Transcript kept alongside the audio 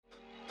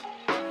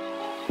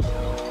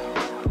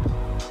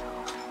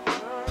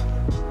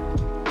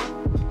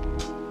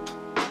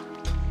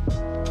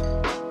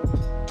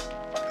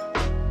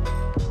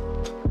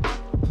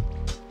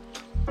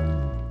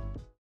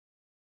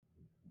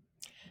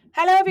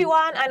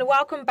everyone, and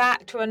welcome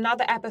back to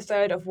another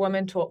episode of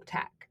Women Talk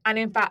Tech, and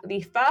in fact,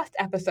 the first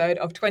episode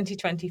of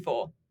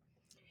 2024.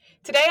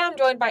 Today, I'm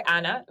joined by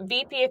Anna,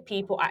 VP of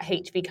People at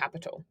HV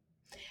Capital.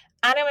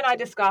 Anna and I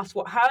discuss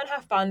what her and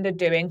her fund are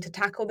doing to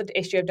tackle the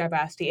issue of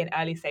diversity in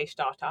early-stage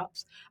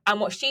startups,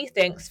 and what she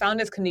thinks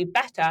founders can do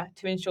better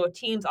to ensure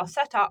teams are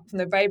set up from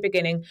the very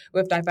beginning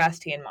with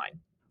diversity in mind.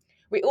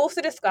 We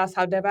also discuss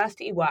how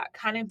diversity work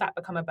can in fact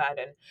become a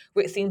burden,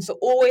 which seems to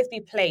always be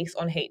placed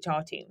on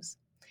HR teams.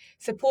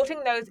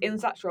 Supporting those in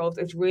such roles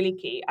is really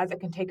key, as it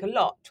can take a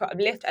lot to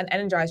uplift and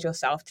energize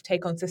yourself to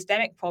take on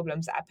systemic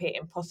problems that appear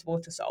impossible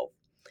to solve.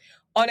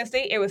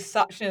 Honestly, it was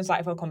such an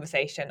insightful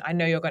conversation. I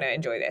know you're going to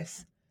enjoy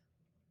this.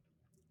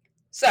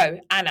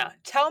 So, Anna,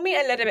 tell me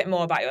a little bit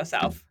more about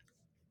yourself.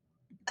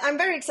 I'm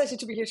very excited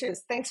to be here too.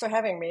 Thanks for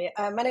having me.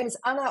 My name is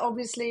Anna.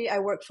 Obviously, I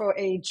work for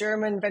a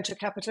German venture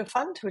capital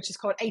fund, which is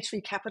called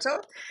HV Capital.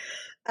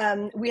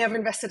 We have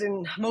invested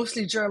in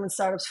mostly German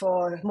startups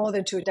for more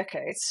than 2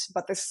 decades,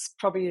 but this is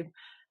probably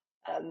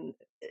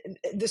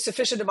the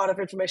sufficient amount of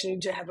information you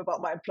need to have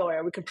about my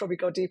employer. We could probably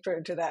go deeper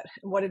into that,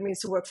 what it means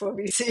to work for a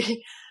VC.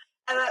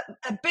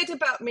 A bit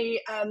about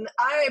me.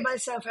 I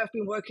myself have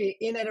been working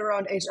in and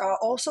around HR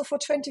also for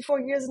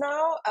 24 years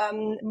now,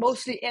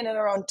 mostly in and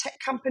around tech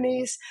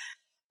companies.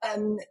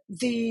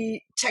 The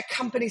tech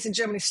companies in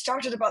Germany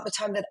started about the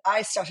time that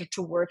I started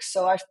to work.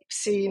 So I've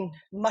seen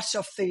much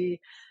of the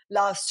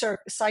last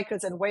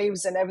cycles and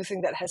waves and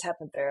everything that has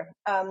happened there.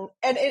 And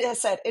it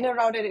has said, in and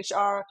around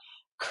HR,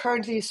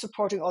 currently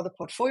supporting all the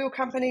portfolio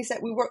companies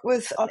that we work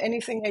with on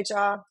anything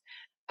HR,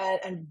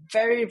 and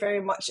very,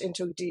 very much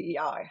into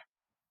DEI.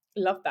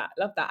 Love that.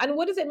 And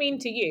what does it mean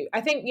to you? I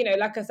think,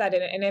 like I said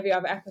in every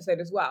other episode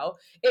as well,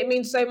 it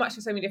means so much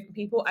to so many different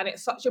people, and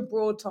it's such a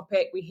broad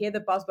topic. We hear the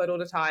buzzword all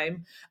the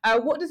time.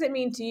 What does it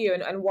mean to you,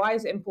 and why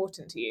is it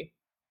important to you?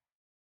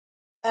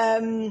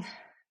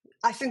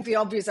 I think the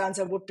obvious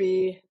answer would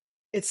be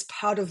it's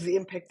part of the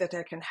impact that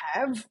I can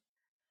have.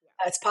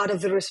 It's part of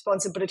the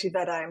responsibility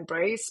that I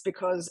embrace,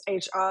 because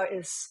HR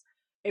is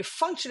a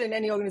function in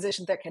any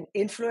organization that can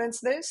influence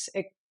this.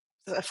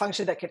 A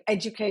function that can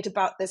educate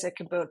about this, it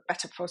can build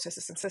better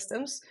processes and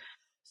systems.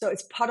 So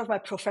it's part of my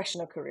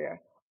professional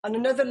career. On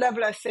another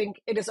level, I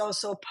think it is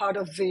also part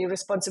of the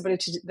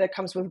responsibility that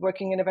comes with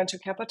working in a venture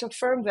capital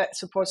firm that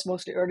supports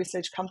mostly early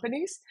stage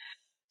companies.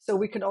 So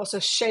we can also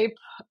shape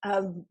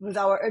with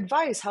our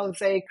advice how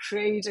they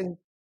create and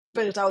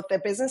build out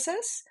their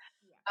businesses.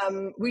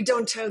 We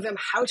don't tell them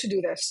how to do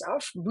their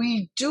stuff.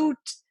 We do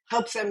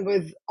help them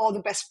with all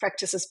the best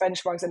practices,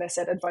 benchmarks, and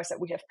asset advice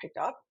that we have picked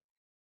up.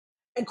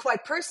 And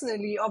quite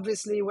personally,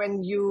 obviously,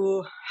 when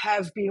you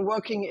have been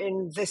working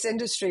in this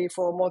industry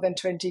for more than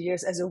 20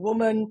 years as a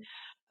woman,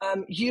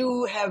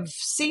 you have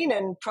seen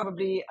and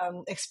probably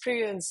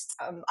experienced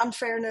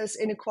unfairness,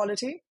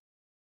 inequality.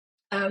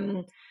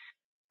 And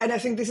I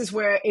think this is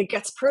where it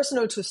gets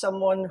personal to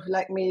someone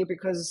like me,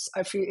 because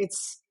I feel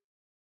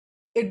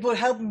it will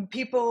help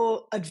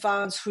people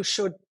advance who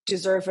should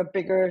deserve a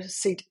bigger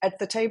seat at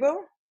the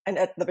table and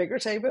at the bigger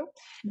table.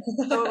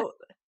 So,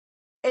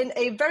 in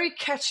a very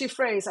catchy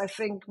phrase, I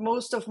think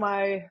most of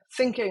my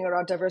thinking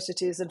around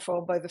diversity is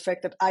informed by the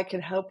fact that I can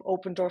help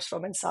open doors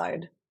from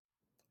inside.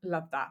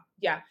 Love that.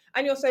 Yeah.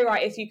 And you're so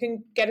right. It's you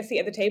can get a seat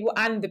at the table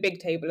and the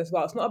big table as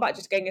well. It's not about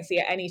just getting a seat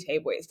at any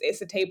table.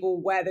 It's a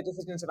table where the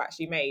decisions are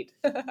actually made.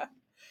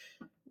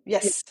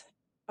 Yes.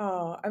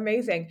 Oh,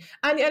 amazing.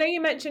 And I know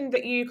you mentioned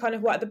that you kind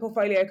of work at the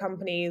portfolio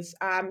companies.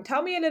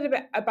 Tell me a little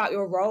bit about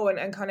your role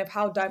and kind of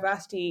how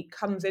diversity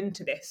comes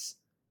into this.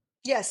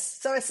 Yes.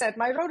 So I said,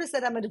 my role is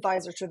that I'm an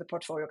advisor to the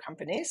portfolio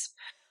companies.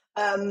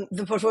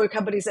 The portfolio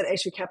companies that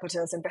HV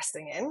Capital is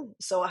investing in.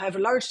 So I have a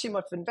large team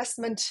of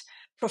investment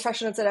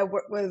professionals that I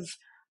work with.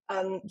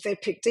 They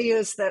pick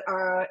deals that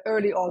are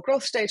early or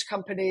growth stage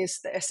companies.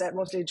 As I said,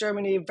 mostly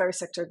Germany, very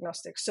sector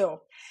agnostic.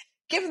 So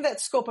given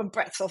that scope and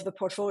breadth of the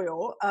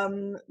portfolio,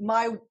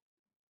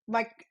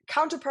 my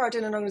counterpart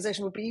in an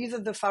organization would be either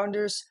the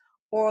founders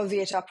or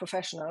the HR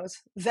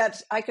professionals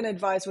that I can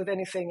advise with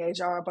anything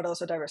HR, but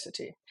also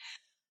diversity.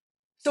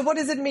 So what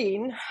does it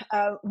mean?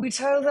 We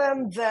tell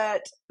them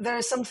that there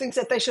are some things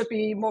that they should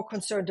be more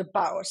concerned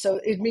about. So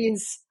it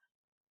means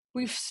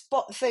we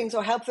spot things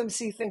or help them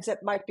see things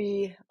that might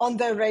be on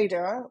their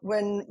radar,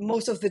 when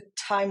most of the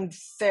time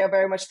they're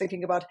very much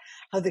thinking about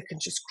how they can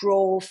just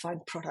grow,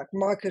 find product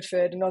market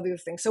fit and all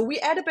these things. So we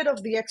add a bit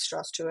of the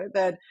extras to it,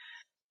 that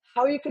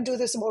how you can do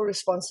this more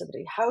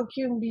responsibly, how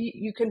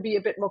you can be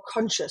a bit more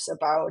conscious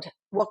about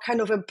what kind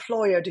of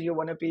employer do you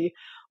want to be,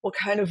 what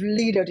kind of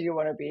leader do you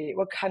want to be,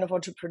 what kind of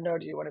entrepreneur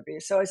do you want to be.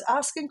 So it's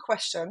asking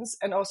questions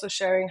and also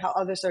sharing how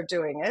others are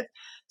doing it,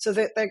 so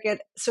that they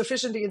get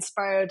sufficiently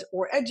inspired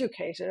or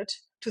educated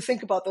to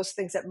think about those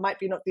things that might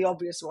be not the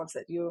obvious ones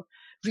that you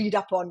read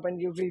up on when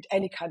you read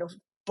any kind of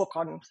book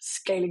on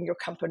scaling your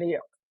company,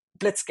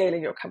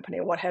 blitzscaling your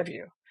company, what have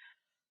you.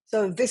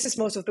 So this is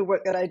most of the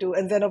work that I do.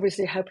 And then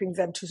obviously helping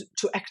them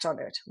to act on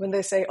it. When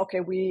they say, okay,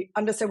 we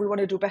understand we want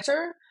to do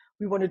better,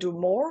 we want to do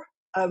more,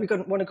 we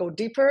want to go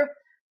deeper,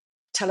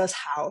 tell us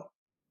how.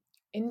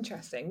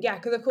 Interesting. Yeah,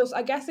 because of course,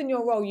 I guess in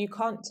your role, you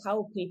can't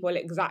tell people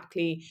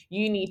exactly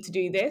you need to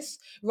do this.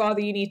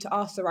 Rather, you need to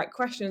ask the right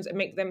questions and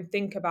make them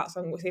think about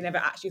something which they never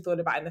actually thought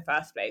about in the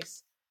first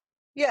place.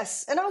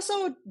 Yes, and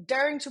also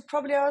daring to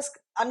probably ask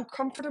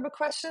uncomfortable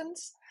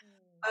questions.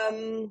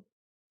 Um,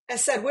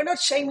 as said, we're not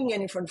shaming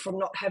anyone from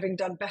not having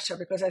done better,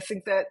 because I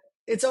think that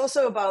it's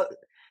also about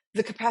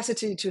the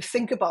capacity to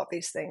think about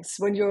these things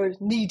when you're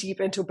knee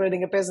deep into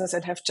building a business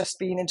and have just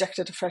been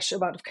injected a fresh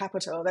amount of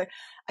capital.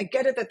 I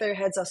get it that their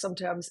heads are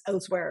sometimes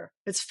elsewhere.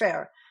 It's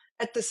fair.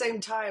 At the same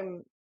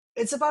time,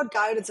 it's about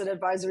guidance and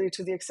advisory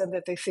to the extent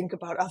that they think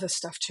about other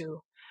stuff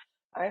too,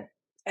 right?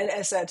 And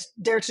as said,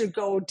 dare to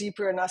go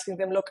deeper and asking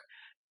them, look,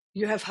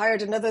 you have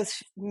hired another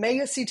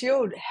male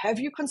CTO. Have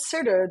you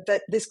considered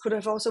that this could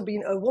have also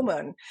been a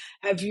woman?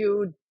 Have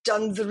you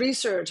done the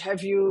research?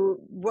 Have you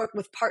worked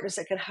with partners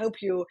that can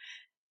help you?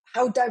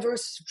 How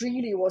diverse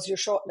really was your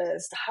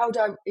shortlist? How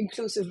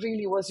inclusive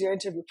really was your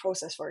interview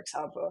process, for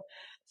example?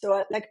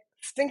 So like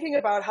thinking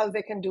about how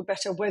they can do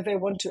better, where they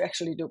want to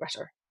actually do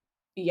better.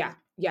 Yeah,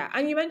 yeah.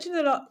 And you mentioned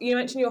a lot, you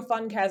mentioned your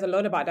fund cares a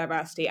lot about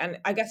diversity. And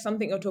I guess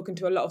something you're talking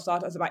to a lot of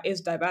startups about is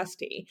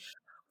diversity.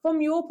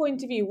 From your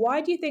point of view,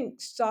 why do you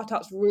think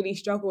startups really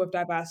struggle with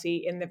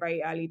diversity in the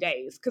very early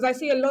days? Because I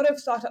see a lot of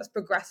startups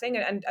progressing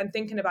and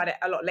thinking about it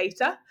a lot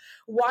later.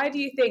 Why do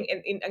you think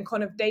in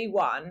kind of day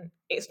one,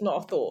 it's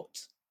not a thought?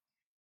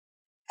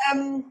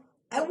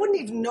 I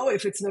wouldn't even know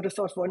if it's not a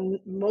thought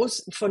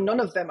for none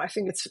of them. I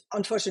think it's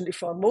unfortunately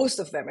for most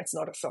of them, it's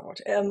not a thought.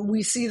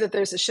 We see that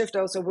there's a shift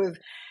also with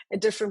a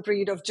different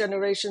breed of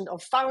generation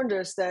of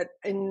founders that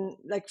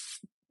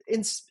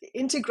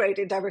integrate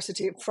in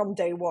diversity from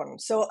day one.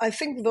 So I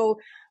think though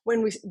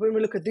when we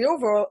look at the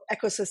overall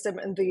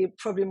ecosystem and the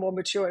probably more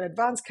mature and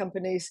advanced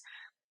companies,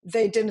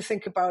 they didn't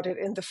think about it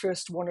in the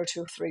first 1 or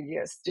 2 or 3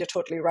 years. You're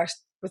totally right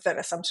with that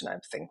assumption, I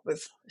think,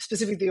 with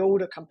specifically the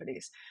older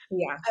companies.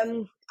 Yeah,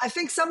 I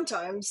think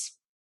sometimes,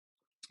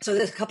 so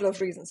there's a couple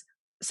of reasons.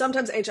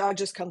 Sometimes HR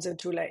just comes in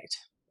too late.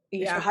 If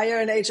you yeah, hire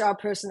an HR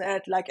person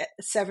at like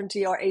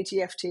 70 or 80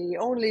 FTE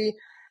only,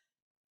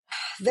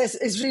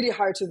 it's really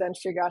hard to then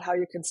figure out how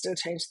you can still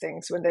change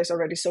things when there's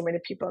already so many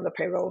people on the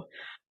payroll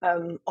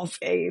of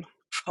a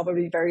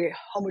probably very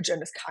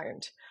homogeneous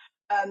kind.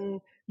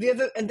 And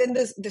then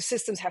the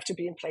systems have to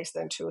be in place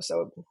then too.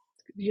 So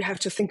you have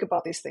to think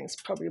about these things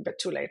probably a bit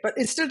too late, but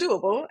it's still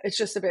doable. It's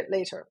just a bit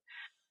later.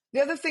 The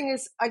other thing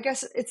is, I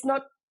guess it's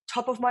not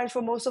top of mind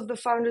for most of the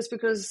founders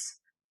because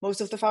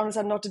most of the founders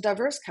are not a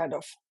diverse kind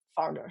of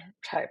founder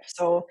type.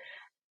 So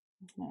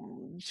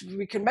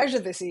we can measure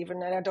this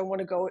even, and I don't want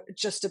to go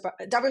just about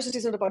diversity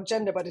is not about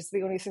gender, but it's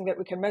the only thing that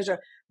we can measure.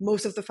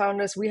 Most of the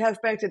founders we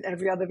have backed and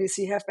every other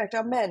VC have backed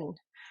are men,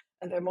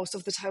 and they're most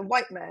of the time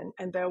white men,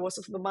 and they're most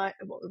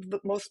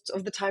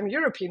of the time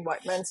European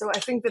white men. So I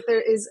think that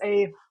there is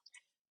a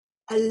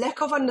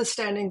lack of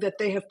understanding that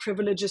they have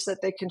privileges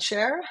that they can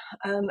share,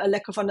 a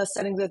lack of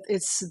understanding that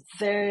it's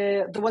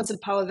the ones in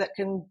power that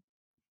can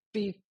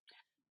be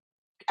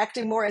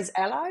acting more as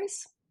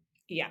allies.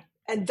 yeah,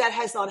 And that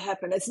has not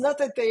happened. It's not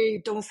that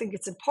they don't think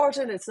it's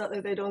important. It's not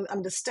that they don't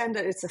understand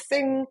that it's a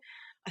thing.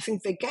 I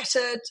think they get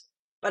it,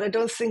 but I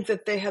don't think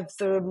that they have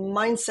the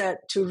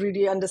mindset to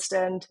really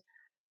understand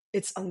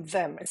it's on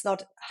them. It's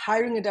not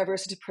hiring a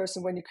diversity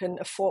person when you can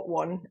afford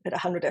one at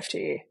 100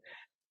 FTE.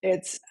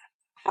 It's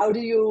how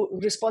do you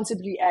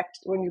responsibly act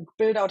when you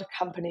build out a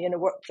company in a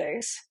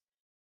workplace,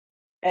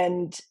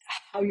 and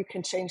how you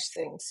can change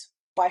things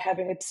by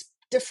having a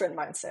different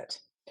mindset.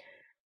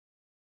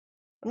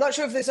 I'm not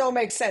sure if this all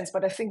makes sense,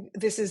 but I think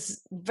this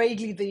is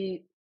vaguely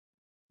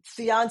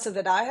the answer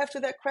that I have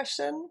to that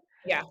question.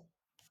 yeah,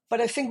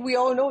 But I think we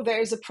all know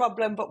there is a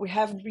problem, but we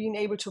haven't been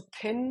able to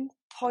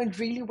pinpoint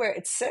really where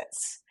it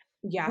sits.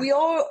 yeah, We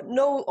all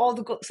know all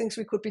the good things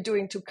we could be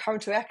doing to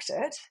counteract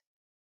it.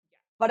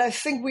 But I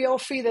think we all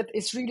feel that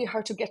it's really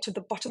hard to get to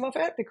the bottom of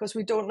it because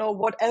we don't know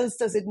what else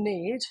does it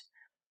need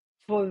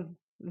for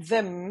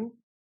them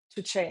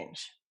to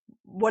change,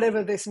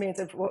 whatever this means,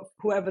 and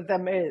whoever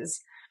them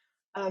is.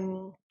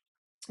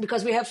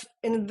 Because we have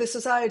in the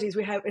societies,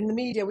 we have in the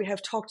media, we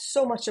have talked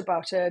so much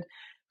about it.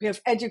 We have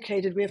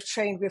educated, we have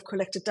trained, we have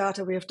collected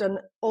data, we have done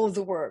all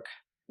the work.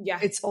 yeah,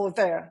 It's all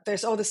there.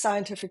 There's all the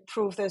scientific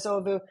proof, there's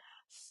all the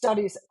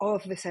studies, all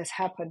of this has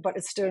happened, but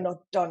it's still not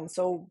done.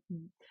 So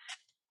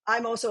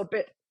I'm also a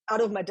bit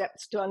out of my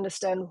depth to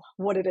understand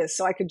what it is.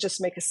 So I could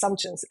just make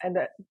assumptions. And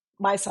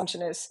my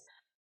assumption is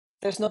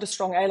there's not a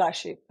strong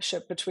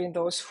allyship between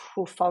those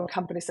who found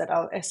companies that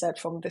are asset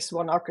from this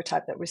one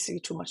archetype that we see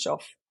too much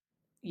of.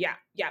 yeah,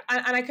 yeah.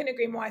 And I couldn't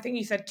agree more. I think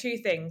you said two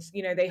things.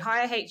 You know, they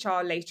hire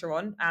HR later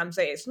on,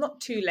 so it's not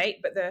too late,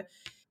 but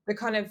the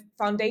kind of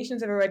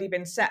foundations have already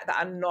been set that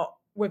are not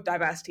with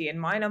diversity in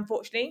mind,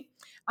 unfortunately.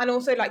 And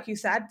also, like you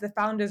said, the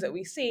founders that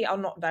we see are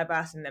not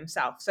diverse in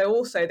themselves. So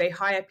also they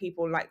hire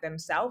people like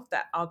themselves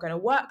that are going to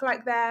work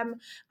like them,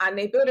 and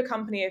they build a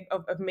company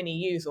of mini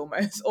yous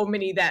almost, or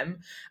mini them,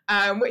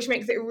 which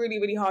makes it really,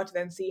 really hard to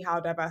then see how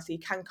diversity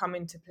can come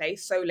into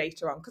place so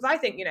later on. Because I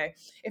think, you know,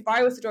 if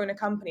I was to join a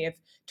company of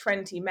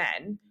 20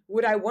 men,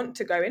 would I want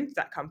to go into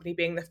that company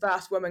being the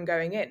first woman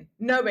going in,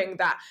 knowing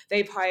that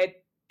they've hired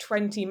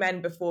 20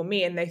 men before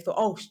me and they thought,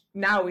 oh,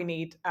 now we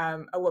need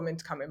a woman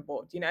to come on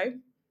board, you know?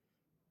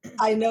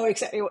 I know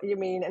exactly what you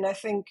mean. And I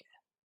think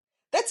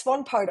that's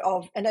one part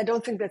of, and I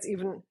don't think that's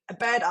even a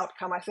bad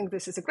outcome. I think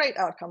this is a great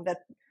outcome, that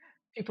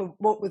people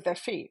vote with their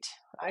feet,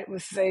 right?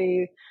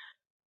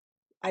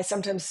 I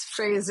sometimes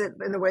phrase it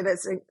in the way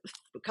that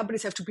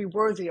companies have to be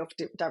worthy of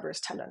diverse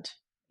talent.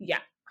 Yeah.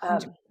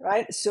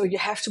 Right. So you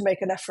have to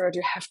make an effort.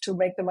 You have to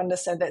make them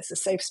understand that it's a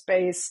safe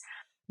space,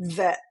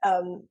 that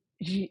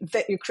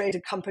you create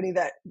a company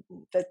that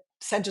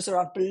centers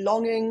around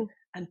belonging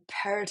and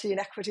parity and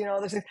equity and all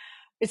those things.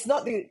 It's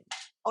not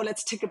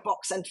let's tick a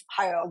box and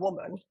hire a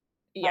woman.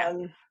 Yeah.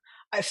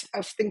 I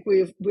think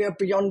we are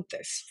beyond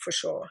this for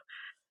sure.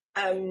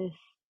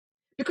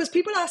 Because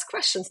people ask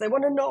questions. They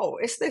want to know,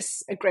 is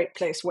this a great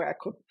place where I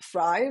could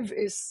thrive?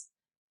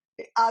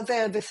 Are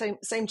there the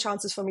same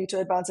chances for me to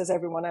advance as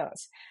everyone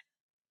else?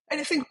 And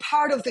I think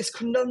part of this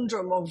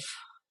conundrum of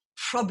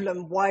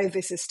problem, why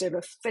this is still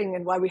a thing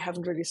and why we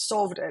haven't really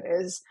solved it,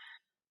 is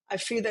I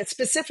feel that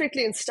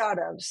specifically in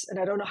startups, and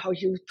I don't know how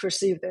you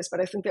perceive this, but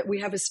I think that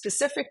we have a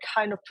specific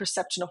kind of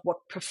perception of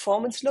what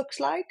performance looks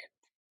like.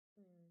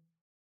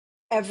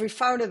 Every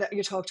founder that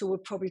you talk to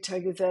would probably tell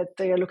you that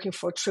they are looking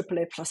for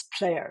AAA plus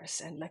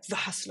players and like the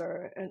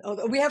hustler. And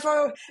we are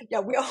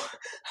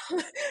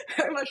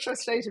very much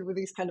frustrated with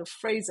these kind of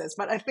phrases,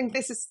 but I think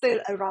this is still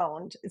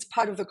around. It's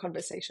part of the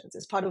conversations.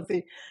 It's part of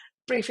the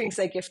briefings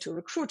they give to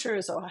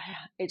recruiters or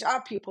HR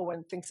people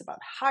when thinks about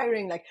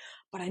hiring, like,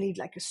 but I need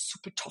like a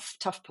super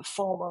tough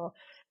performer.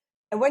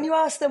 And when you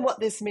ask them what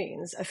this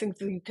means, I think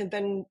you can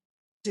then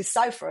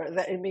decipher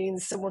that it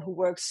means someone who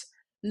works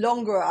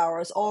longer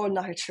hours,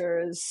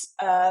 all-nighters,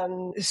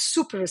 is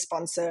super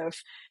responsive,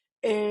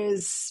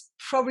 is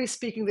probably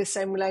speaking the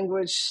same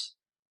language,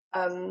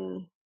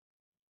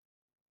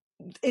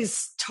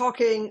 is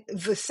talking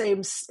the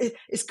same,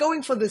 is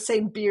going for the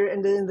same beer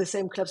and in the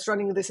same clubs,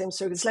 running the same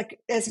circuits.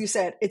 Like, as you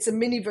said, it's a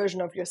mini version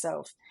of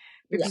yourself.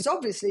 Because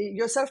obviously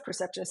your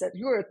self-perception is that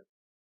you're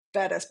a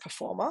badass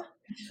performer.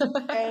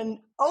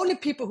 And only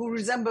people who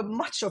resemble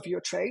much of your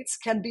traits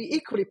can be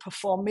equally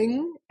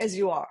performing as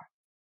you are.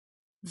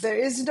 There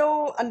is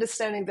no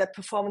understanding that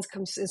performance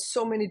comes in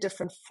so many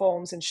different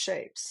forms and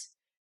shapes.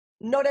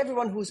 Not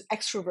everyone who's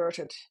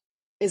extroverted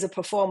is a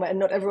performer, and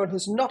not everyone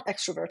who's not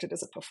extroverted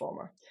is a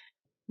performer.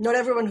 Not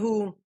everyone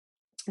who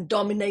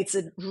dominates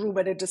a room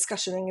at a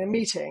discussion in a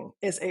meeting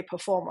is a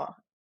performer.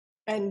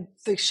 And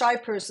the shy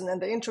person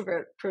and the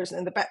introvert person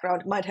in the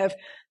background might have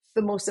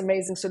the most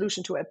amazing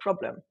solution to a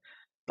problem.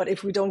 But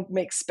if we don't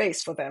make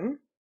space for them,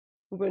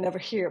 we will never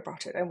hear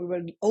about it and we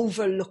will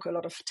overlook a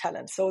lot of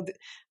talent. So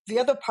the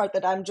other part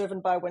that I'm driven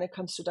by when it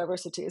comes to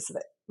diversity is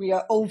that we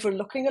are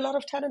overlooking a lot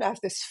of talent. I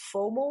have this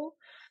FOMO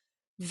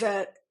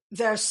that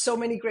there are so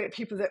many great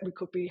people that we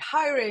could be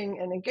hiring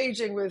and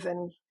engaging with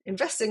and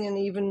investing in,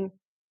 even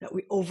that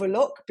we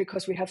overlook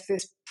because we have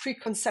this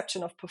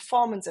preconception of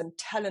performance and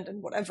talent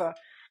and whatever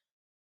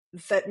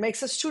that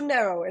makes us too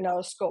narrow in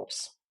our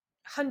scopes.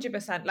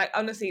 100%. Like,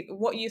 honestly,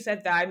 what you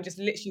said there, I'm just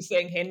literally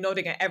sitting here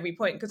nodding at every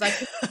point because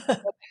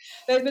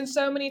there's been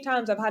so many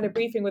times I've had a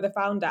briefing with a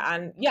founder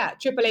and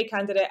AAA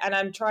candidate, and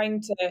I'm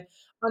trying to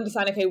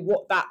understand, okay,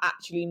 what that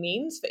actually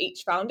means for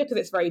each founder because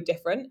it's very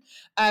different.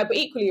 But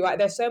equally, right,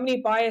 there's so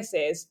many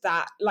biases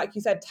that, like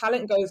you said,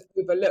 talent goes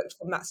overlooked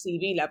from that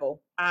CV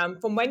level.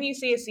 From when you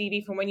see a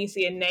CV, from when you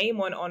see a name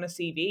on a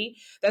CV,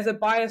 there's a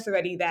bias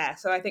already there.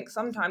 So I think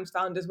sometimes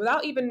founders,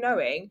 without even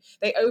knowing,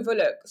 they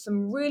overlook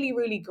some really,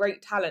 really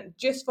great talent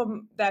just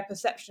from their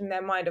perception in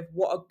their mind of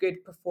what a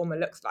good performer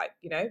looks like,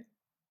 you know?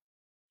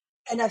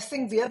 And I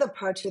think the other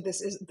part to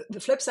this is the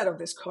flip side of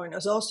this coin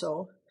is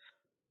also,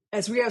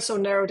 as we are so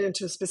narrowed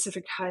into a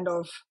specific kind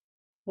of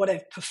what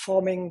a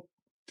performing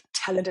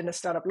talent in a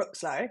startup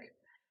looks like,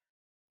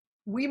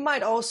 we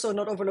might also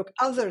not overlook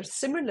other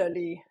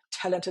similarly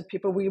talented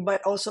people. We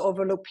might also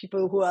overlook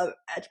people who are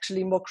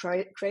actually more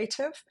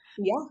creative,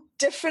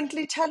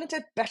 differently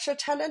talented, better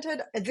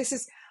talented. And this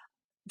is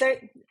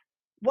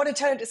what a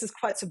talent is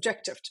quite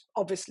subjective,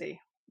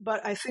 obviously.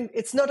 But I think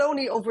it's not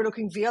only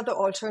overlooking the other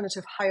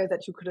alternative hire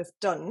that you could have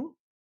done,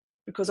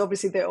 because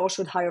obviously they all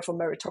should hire for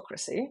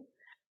meritocracy.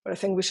 But I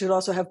think we should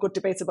also have good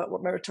debates about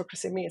what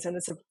meritocracy means. And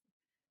it's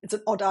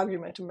an odd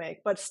argument to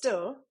make. But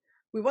still,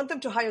 we want them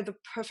to hire the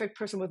perfect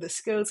person with the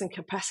skills and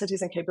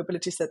capacities and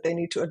capabilities that they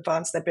need to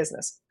advance their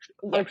business,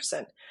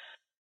 100%.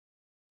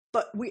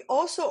 But we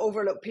also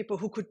overlook people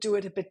who could do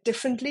it a bit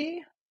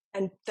differently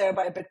and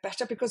thereby a bit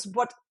better, because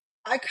what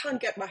I can't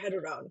get my head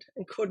around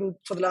and couldn't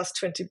for the last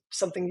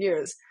 20-something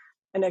years,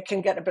 and I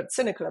can get a bit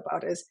cynical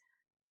about, is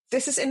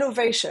this is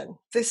innovation,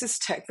 this is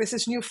tech, this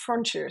is new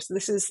frontiers,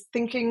 this is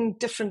thinking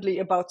differently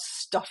about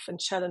stuff and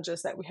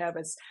challenges that we have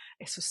as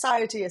a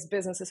society, as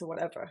businesses or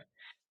whatever.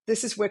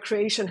 This is where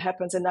creation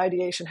happens and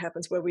ideation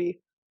happens, where we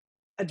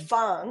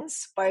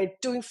advance by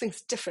doing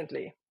things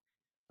differently.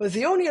 But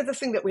the only other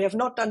thing that we have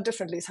not done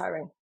differently is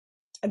hiring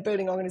and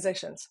building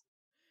organizations.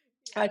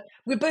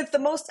 We built the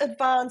most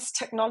advanced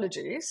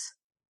technologies,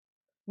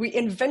 we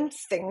invent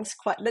things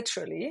quite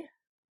literally,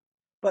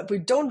 but we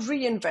don't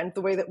reinvent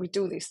the way that we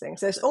do these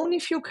things. There's only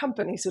a few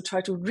companies who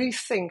try to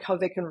rethink how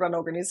they can run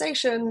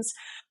organizations,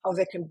 how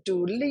they can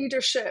do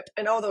leadership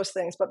and all those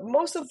things. But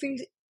most of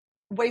the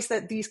ways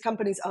that these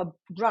companies are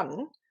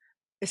run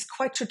is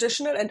quite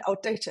traditional and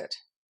outdated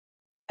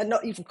and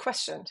not even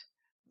questioned.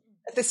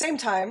 At the same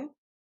time,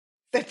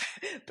 they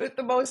put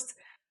the most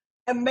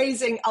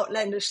amazing,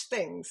 outlandish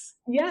things.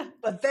 Yeah.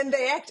 But then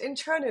they act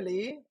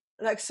internally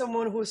like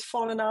someone who's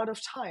fallen out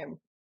of time.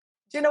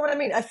 Do you know what I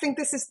mean? I think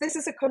this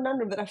is a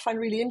conundrum that I find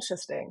really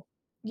interesting.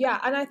 Yeah,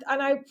 and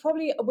I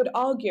probably would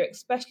argue,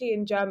 especially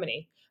in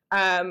Germany,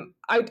 I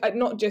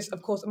not just,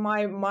 of course,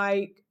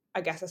 my I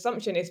guess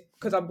assumption is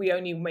because we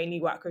only mainly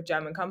work with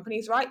German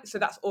companies, right? So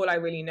that's all I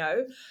really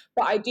know.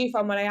 But I do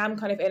find when I am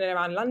kind of in and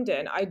around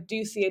London, I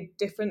do see a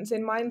difference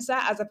in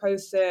mindset as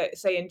opposed to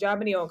say in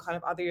Germany or kind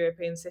of other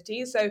European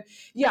cities. So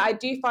yeah, I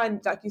do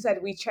find, like you said,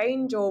 we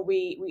change or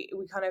we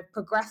kind of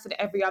progress in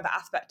every other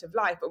aspect of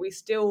life, but we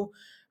still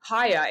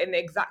hire in the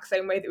exact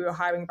same way that we were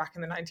hiring back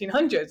in the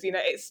 1900s. You know,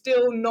 it's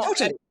still not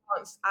Totally.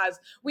 advanced as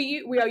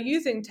we are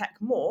using tech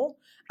more,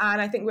 and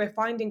I think we're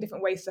finding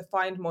different ways to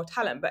find more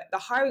talent, but the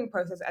hiring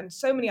process and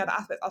so many other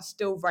aspects are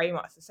still very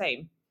much the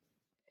same.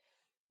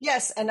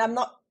 Yes, and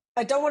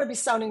I don't want to be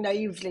sounding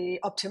naively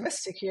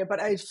optimistic here,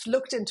 but I've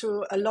looked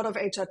into a lot of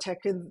HR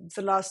tech in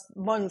the last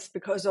month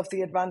because of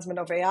the advancement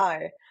of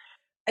AI.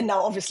 And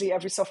now, obviously,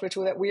 every software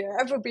tool that we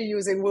ever be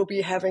using will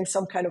be having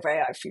some kind of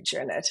AI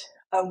feature in it.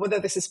 Whether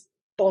this is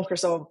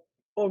bonkers or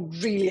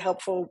really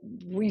helpful,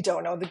 we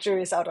don't know. The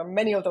jury is out on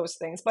many of those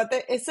things. But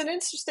it's an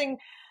interesting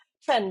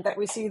trend that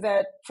we see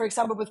that, for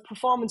example, with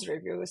performance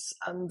reviews,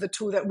 the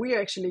tool that we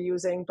are actually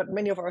using, but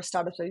many of our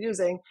startups are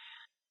using,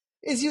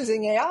 is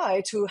using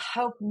AI to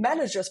help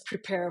managers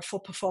prepare for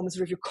performance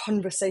review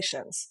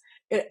conversations.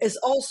 It is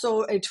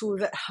also a tool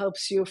that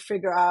helps you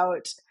figure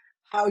out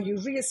how you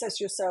reassess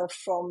yourself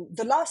from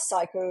the last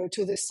cycle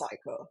to this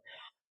cycle,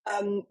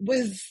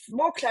 with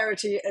more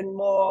clarity and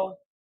more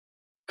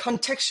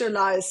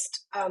contextualized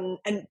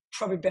and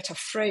probably better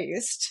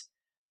phrased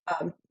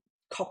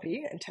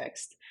copy and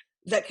text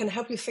that can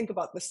help you think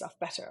about this stuff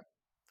better.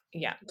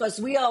 Yeah. Because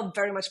we are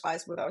very much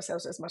biased with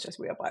ourselves as much as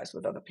we are biased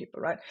with other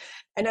people, right?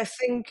 And I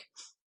think,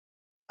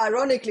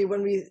 ironically,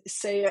 when we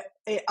say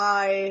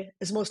AI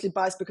is mostly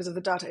biased because of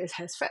the data it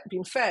has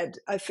been fed,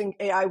 I think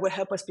AI will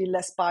help us be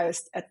less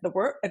biased at the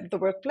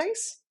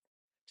workplace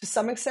to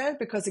some extent,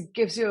 because it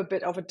gives you a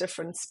bit of a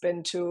different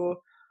spin to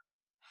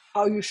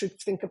how you should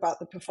think about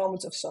the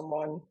performance of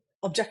someone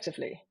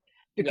objectively.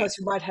 Yeah. Because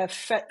you might have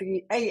fed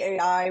the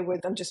AI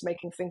with, I'm just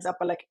making things up,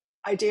 but like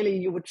ideally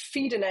you would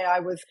feed an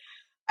AI with,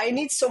 I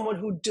need someone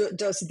who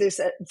does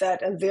this,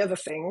 that, and the other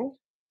thing,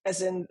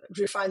 as in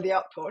refine the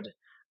output.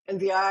 And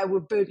the AI will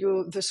build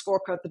you the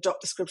scorecard, the job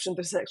description,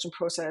 the selection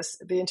process,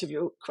 the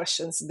interview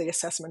questions, the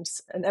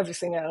assessments, and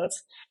everything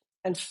else,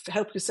 and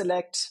help you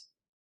select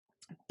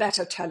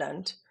better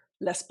talent,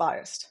 less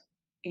biased.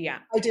 Yeah.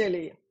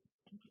 Ideally,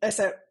 as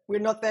I said, we're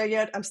not there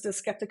yet. I'm still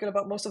skeptical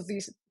about most of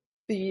these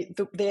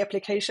the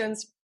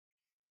applications.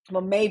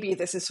 Well, maybe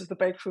this is the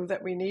breakthrough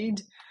that we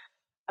need.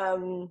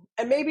 And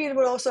maybe it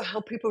will also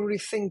help people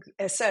rethink,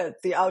 as said,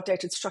 the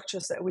outdated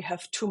structures that we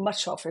have too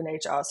much of in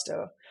HR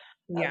still.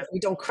 Yeah. We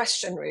don't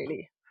question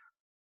really.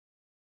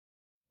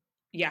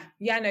 Yeah,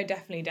 yeah, no,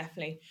 definitely,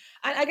 definitely.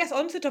 And I guess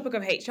onto the topic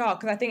of HR,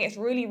 because I think it's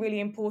really, really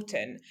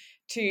important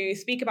to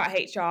speak about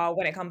HR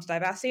when it comes to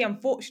diversity.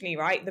 Unfortunately,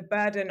 right, the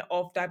burden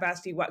of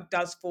diversity work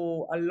does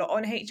fall a lot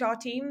on HR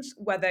teams,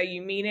 whether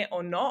you mean it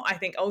or not. I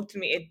think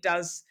ultimately it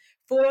does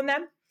fall on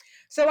them.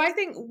 So I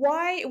think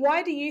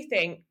why do you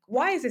think,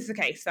 why is this the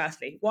case,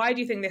 firstly? Why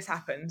do you think this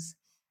happens?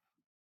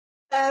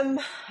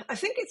 I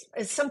think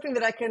it's something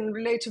that I can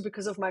relate to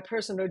because of my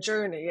personal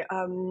journey.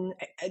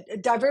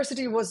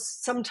 Diversity was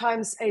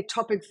sometimes a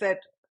topic that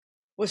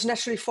was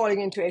naturally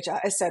falling into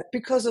HR, as said,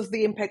 because of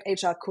the impact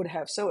HR could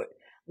have. So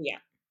Yeah.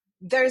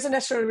 there is a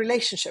natural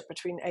relationship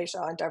between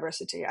HR and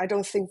diversity. I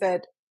don't think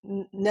that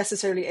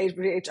necessarily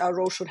every HR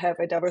role should have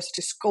a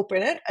diversity scope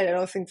in it. I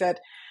don't think that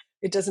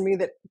it doesn't mean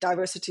that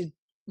diversity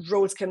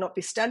roles cannot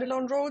be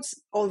standalone roles.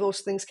 All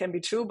those things can be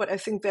true, but I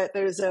think that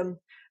there's an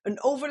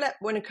overlap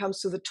when it comes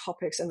to the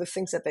topics and the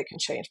things that they can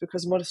change,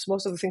 because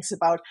most of the things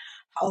about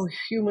how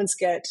humans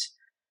get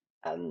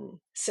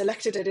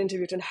selected and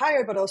interviewed and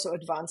hired, but also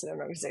advanced in an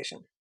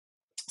organization.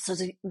 So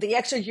the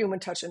actual human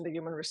touch and the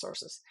human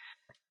resources.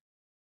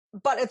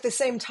 But at the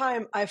same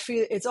time, I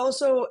feel it's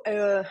also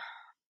a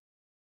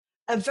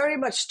very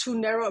much too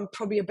narrow and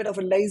probably a bit of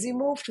a lazy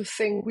move to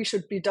think we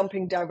should be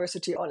dumping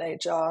diversity on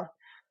HR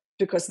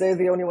because they're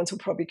the only ones who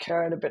probably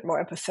care and a bit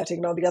more empathetic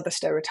and all the other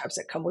stereotypes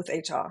that come with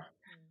HR.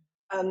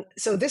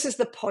 So this is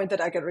the point that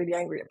I get really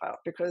angry about,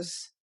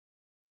 because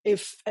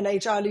if an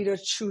HR leader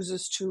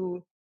chooses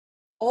to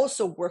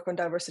also work on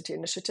diversity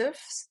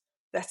initiatives,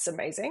 that's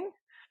amazing.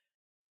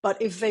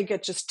 But if they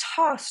get just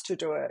tasked to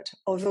do it,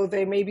 although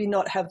they maybe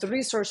not have the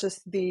resources,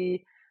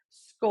 the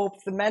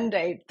scope, the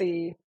mandate,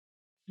 the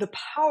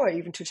power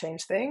even to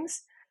change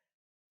things,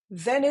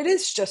 then it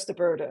is just a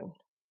burden.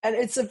 And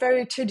it's a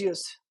very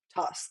tedious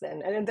task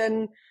then. And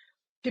then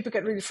people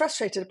get really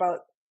frustrated about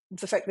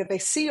the fact that they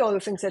see all the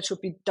things that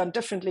should be done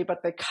differently,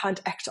 but they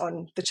can't act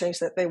on the change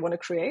that they want to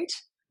create.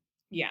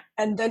 Yeah.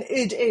 And then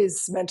it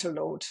is mental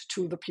load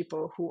to the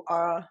people who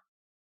are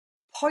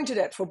pointed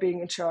at for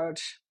being in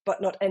charge,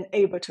 but not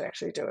enabled to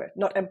actually do it,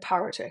 not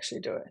empowered to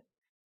actually do it.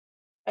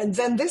 And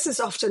then this is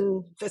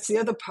often, that's the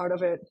other part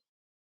of it.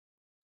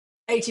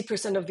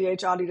 80% of the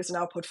HR leaders in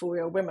our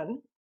portfolio are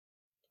women.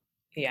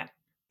 Yeah.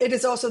 It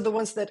is also the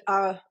ones that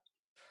are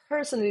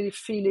personally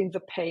feeling the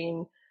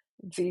pain,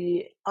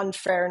 the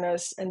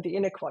unfairness, and the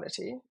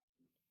inequality.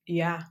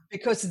 Yeah.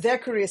 Because their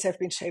careers have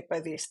been shaped by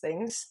these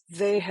things.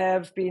 They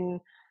have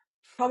been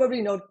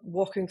probably not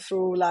walking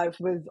through life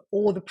with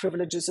all the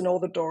privileges and all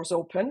the doors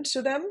open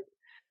to them.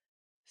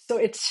 So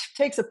it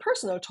takes a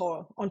personal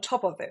toll on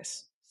top of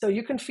this. So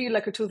you can feel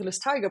like a toothless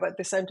tiger, but at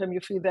the same time, you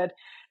feel that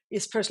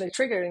it's personally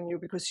triggering you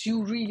because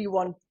you really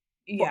want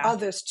for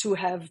others to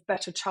have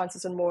better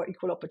chances and more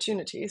equal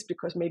opportunities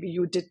because maybe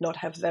you did not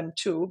have them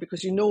too,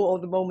 because you know all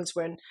the moments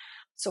when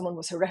someone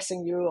was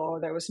harassing you or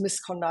there was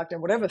misconduct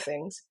and whatever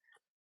things.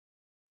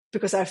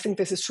 Because I think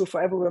this is true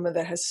for every woman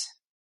that has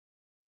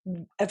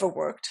ever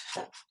worked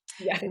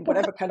in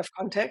whatever kind of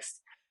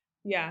context.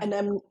 Yeah. And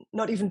I'm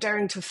not even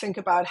daring to think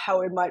about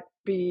how it might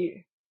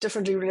be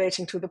differently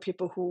relating to the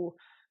people who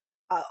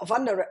are of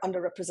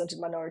underrepresented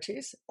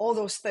minorities, all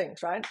those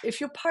things, right? If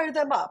you pile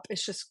them up,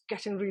 it's just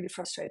getting really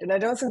frustrated. And I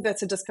don't think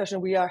that's a discussion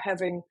we are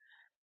having.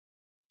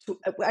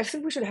 I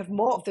think we should have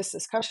more of this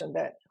discussion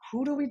that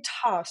who do we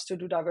task to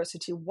do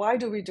diversity? Why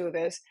do we do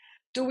this?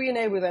 Do we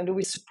enable them? Do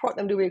we support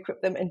them? Do we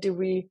equip them? And do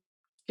we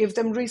give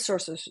them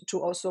resources to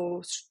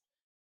also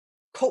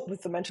cope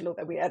with the mental load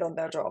that we add on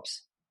their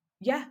jobs?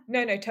 Yeah,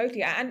 no,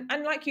 totally. And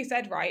like you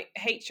said, right,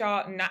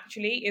 HR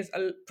naturally is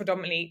a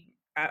predominantly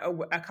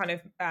a kind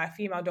of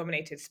female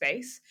dominated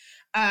space.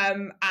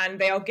 And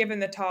they are given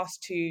the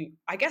task to,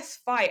 I guess,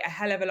 fight a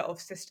hell of a lot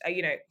of,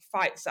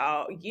 fights that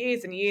are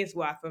years and years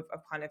worth of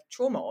kind of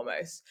trauma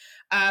almost.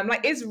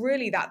 Like, is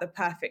really that the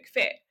perfect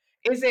fit?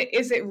 Is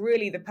it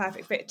really the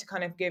perfect fit to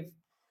kind of give,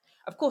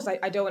 of course,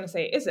 I don't want to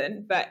say it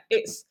isn't, but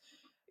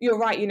you're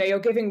right, you're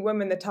giving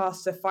women the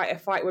task to fight a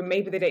fight when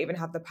maybe they don't even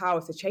have the power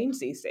to change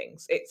these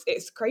things.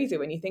 It's crazy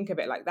when you think of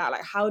it like that.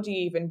 Like, how do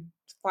you even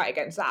fight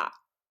against that?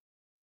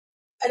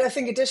 And I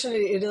think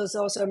additionally, it is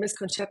also a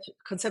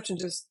misconception,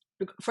 just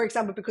for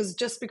example,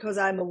 just because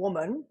I'm a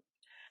woman,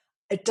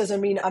 it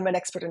doesn't mean I'm an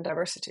expert in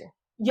diversity.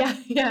 Yeah.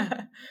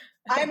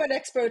 I'm an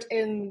expert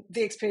in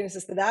the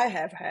experiences that I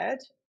have had.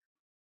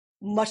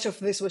 Much of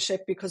this was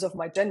shaped because of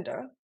my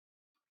gender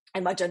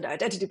and my gender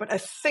identity, but I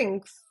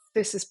think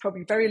this is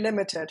probably very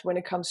limited when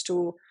it comes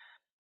to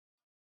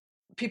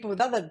people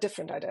with other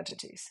different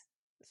identities.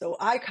 So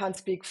I can't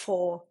speak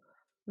for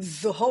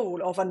the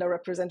whole of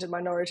underrepresented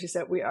minorities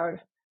that we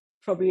are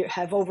probably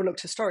have overlooked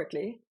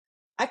historically.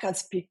 I can't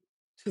speak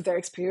to their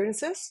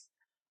experiences.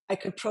 I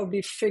could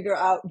probably figure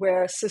out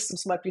where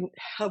systems might be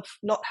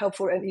not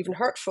helpful and even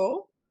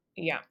hurtful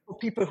for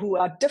people who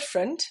are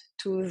different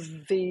to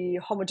the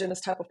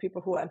homogeneous type of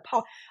people who are in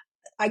power.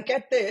 I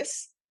get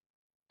this,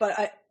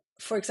 but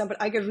for example,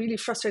 I get really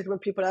frustrated when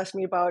people ask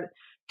me about,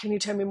 can you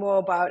tell me more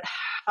about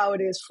how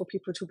it is for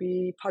people to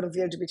be part of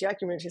the LGBTI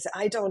community? I say,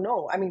 I don't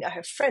know. I mean, I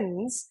have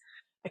friends.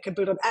 I can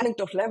build on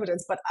anecdotal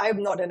evidence, but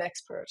I'm not an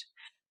expert.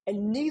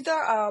 And neither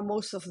are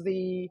most of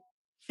the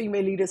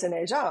female leaders in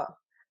HR.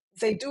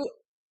 They do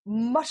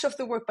much of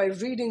the work by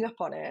reading up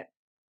on it.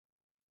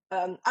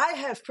 I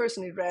have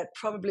personally read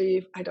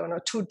probably,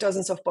 2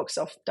 dozens of books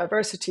of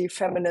diversity,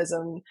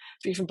 feminism.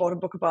 I've even bought a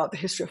book about the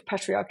history of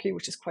patriarchy,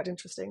 which is quite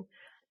interesting.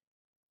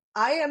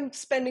 I am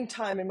spending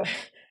time in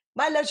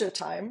my leisure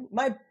time,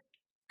 my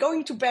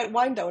going to bed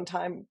wind down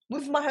time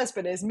with my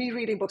husband is me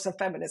reading books on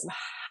feminism.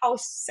 How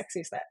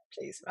sexy is that,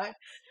 please, right?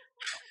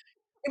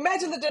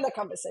 Imagine the dinner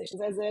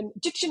conversations as in,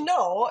 did you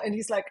know? And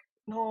he's like,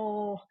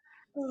 no,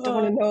 don't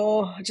want to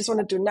know. I just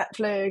want to do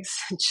Netflix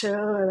and chill.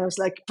 And I was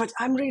like, but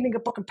I'm reading a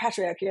book on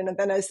patriarchy. And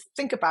then I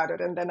think about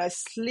it and then I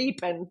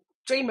sleep and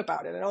dream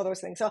about it and all those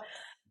things. So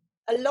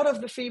a lot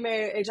of the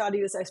female HR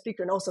leaders I speak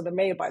to, and also the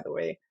male, by the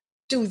way,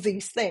 do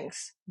these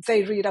things.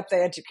 They read up,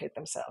 they educate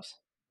themselves.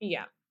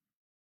 Yeah.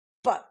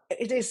 But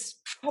it is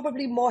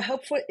probably more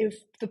helpful if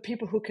the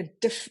people who can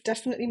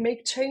definitely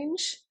make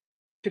change,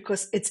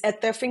 because it's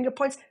at their finger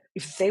points,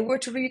 if they were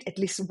to read at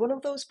least one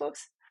of those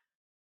books,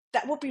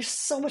 that would be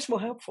so much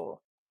more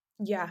helpful.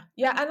 Yeah.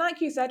 And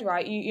like you said,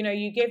 right,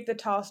 you give the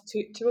task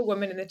to a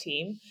woman in the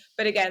team,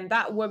 but again,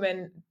 that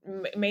woman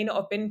may not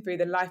have been through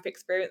the life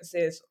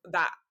experiences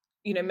that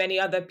many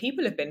other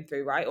people have been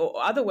through, right, or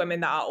other women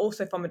that are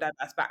also from a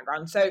diverse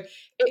background. So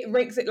it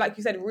makes it, like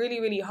you said,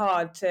 really, really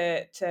hard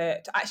to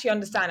actually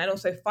understand and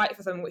also fight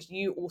for something which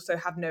you also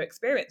have no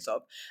experience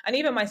of. And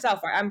even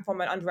myself, right, I'm from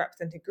an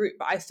underrepresented group,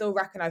 but I still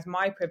recognize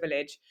my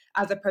privilege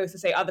as opposed to,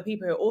 say, other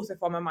people who are also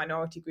from a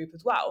minority group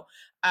as well.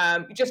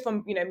 Just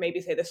from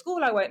maybe say the school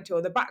I went to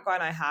or the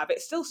background I have,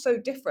 it's still so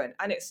different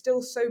and it's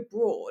still so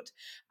broad,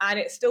 and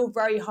it's still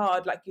very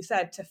hard, like you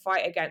said, to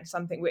fight against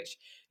something which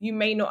you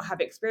may not have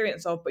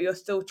experience of, but you're you're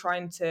still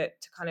trying to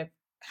kind of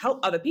help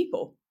other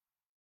people.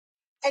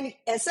 And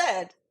as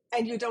said,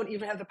 and you don't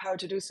even have the power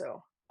to do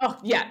so. Oh,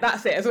 yeah,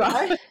 that's it as well.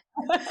 Right?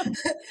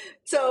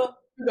 So,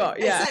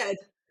 as Yeah. said,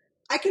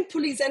 I can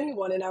police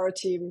anyone in our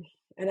team.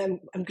 And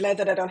I'm glad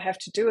that I don't have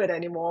to do it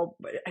anymore.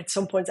 But at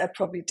some points I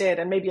probably did,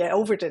 and maybe I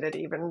overdid it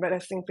even. But I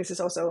think this is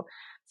also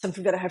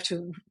something that I have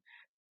to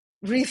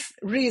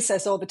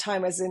reassess all the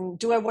time, as in,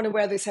 do I want to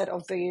wear this hat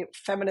of the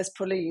feminist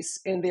police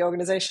in the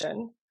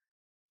organization?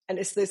 And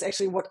is this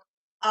actually what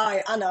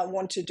I, Anna,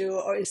 want to do?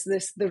 Or is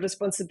this the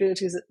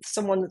responsibilities that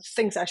someone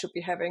thinks I should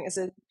be having? Is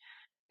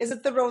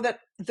it the role that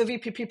the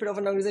VP people of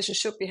an organization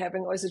should be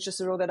having? Or is it just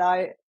a role that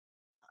I,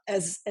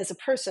 as a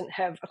person,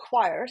 have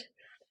acquired?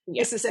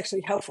 Yeah. Is this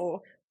actually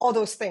helpful? All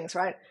those things,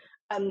 right?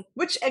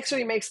 Which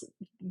actually makes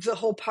the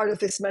whole part of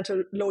this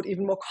mental load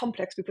even more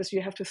complex, because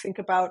you have to think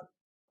about,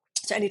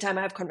 so anytime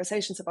I have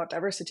conversations about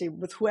diversity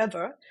with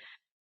whoever,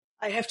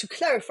 I have to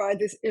clarify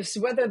this is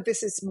whether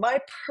this is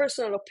my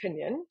personal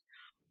opinion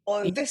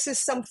or this is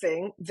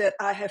something that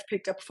I have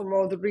picked up from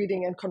all the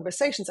reading and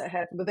conversations I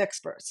had with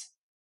experts.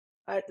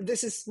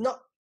 This is not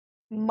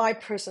my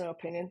personal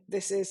opinion.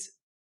 This is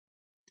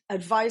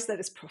advice that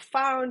is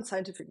profound,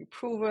 scientifically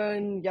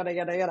proven, yada,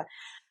 yada, yada.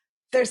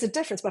 There's a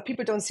difference, but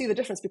people don't see the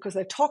difference because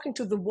they're talking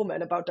to the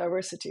woman about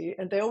diversity,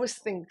 and they always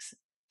think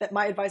that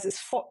my advice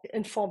is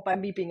informed by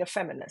me being a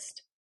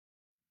feminist.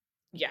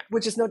 Yeah.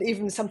 Which is not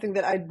even something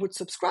that I would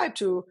subscribe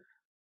to.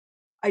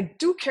 I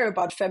do care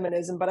about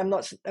feminism, but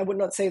I would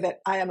not say that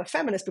I am a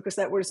feminist, because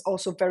that word is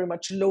also very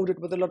much loaded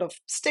with a lot of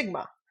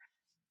stigma.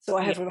 So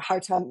I have a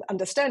hard time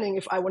understanding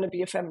if I want to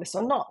be a feminist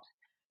or not.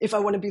 If I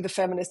want to be the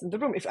feminist in the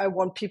room, if I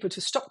want people to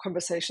stop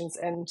conversations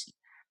and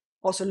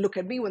also look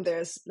at me when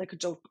there's like a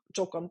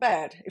joke on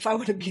bed, if I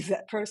want to be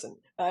that person,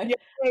 right? Yeah.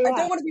 I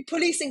don't want to be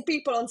policing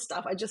people on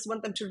stuff. I just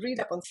want them to read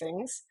up on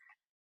things,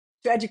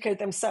 to educate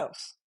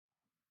themselves.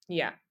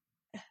 Yeah.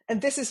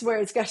 And this is where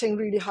it's getting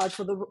really hard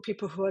for the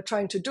people who are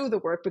trying to do the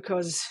work,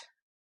 because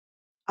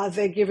are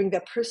they giving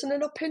their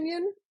personal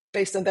opinion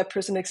based on their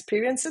personal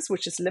experiences,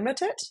 which is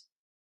limited?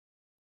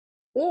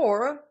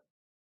 Or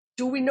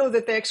do we know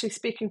that they're actually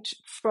speaking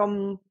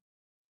from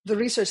the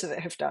research that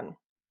they have done?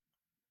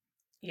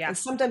 Yeah. And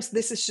sometimes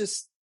this is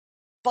just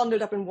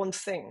bundled up in one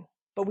thing,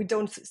 but we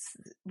don't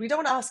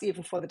ask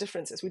even for the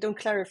differences. We don't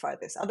clarify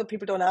this. Other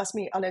people don't ask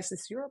me, Anna, is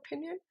this your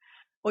opinion?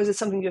 Or is it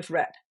something you've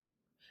read?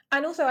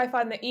 And also, I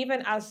find that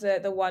even as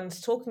the ones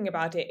talking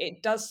about it,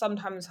 it does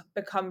sometimes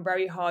become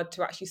very hard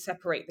to actually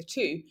separate the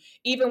two.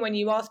 Even when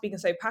you are speaking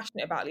so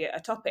passionate about a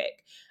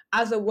topic,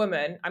 as a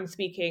woman, I'm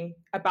speaking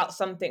about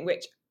something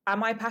which,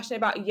 am I passionate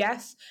about?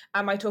 Yes.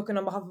 Am I talking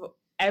on behalf of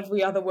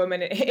every other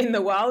woman in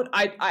the world?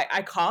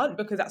 I can't,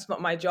 because that's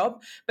not my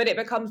job. But it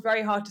becomes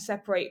very hard to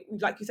separate,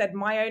 like you said,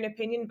 my own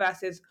opinion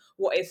versus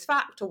what is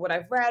fact, or what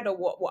I've read, or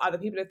what other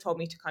people have told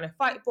me to kind of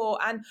fight for.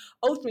 And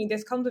ultimately,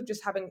 this comes with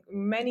just having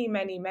many,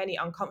 many, many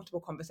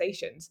uncomfortable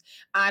conversations.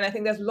 And I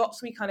think there's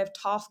lots we kind of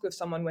task with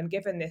someone when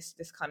given this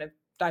kind of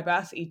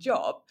diversity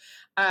job.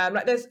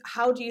 Like, there's,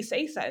 how do you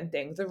say certain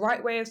things? The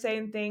right way of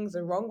saying things,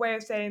 the wrong way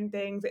of saying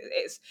things.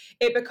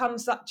 It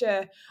becomes such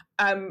a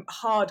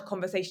hard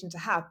conversation to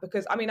have,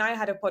 because I mean, I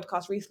had a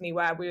podcast recently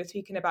where we were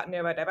speaking about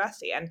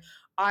neurodiversity, and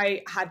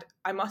I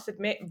must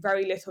admit,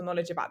 very little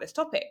knowledge about this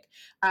topic.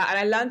 And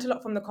I learned a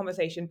lot from the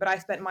conversation, but I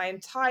spent my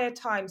entire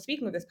time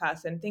speaking with this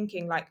person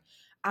thinking, like,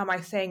 am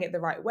I saying it the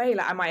right way?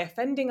 Like, am I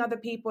offending other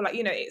people? Like,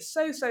 it's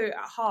so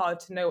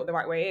hard to know what the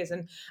right way is.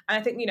 And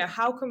I think,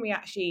 how can we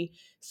actually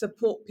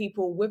support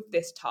people with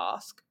this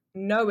task,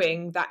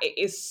 knowing that it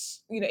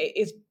is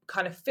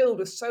kind of filled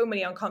with so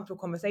many uncomfortable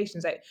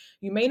conversations that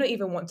you may not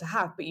even want to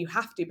have, but you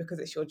have to because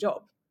it's your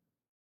job.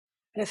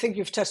 And I think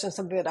you've touched on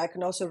something that I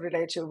can also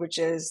relate to, which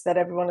is that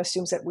everyone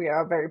assumes that we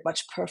are very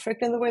much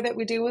perfect in the way that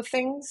we deal with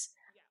things.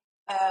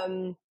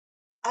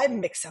 I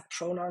mix up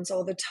pronouns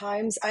all the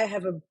times.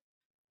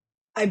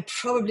 I'm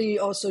probably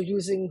also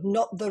using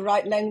not the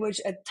right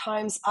language at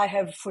times. I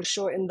have for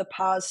sure in the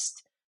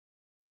past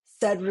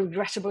said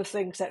regrettable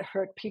things that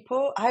hurt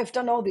people. I've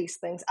done all these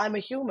things. I'm a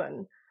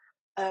human.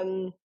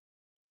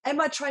 Am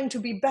I trying to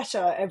be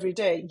better every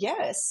day?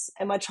 Yes.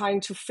 Am I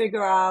trying to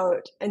figure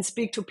out and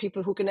speak to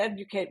people who can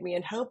educate me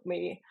and help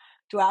me,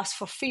 to ask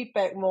for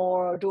feedback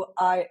more? Do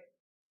I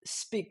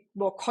speak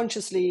more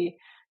consciously?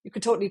 You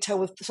could totally tell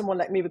with someone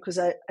like me, because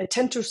I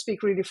tend to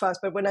speak really fast,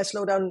 but when I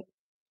slow down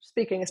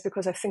speaking, it's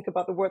because I think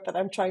about the word that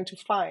I'm trying to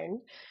find.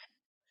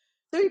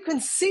 So you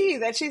can see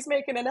that she's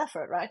making an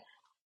effort, right?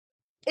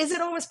 Is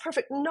it always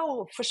perfect?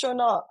 No, for sure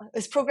not.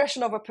 It's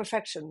progression over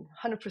perfection,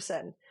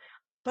 100%.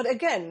 But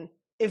again,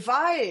 if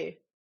I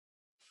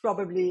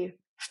probably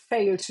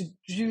fail to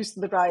use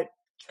the right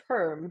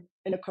term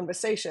in a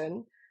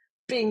conversation,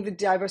 being the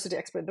diversity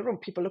expert in the room,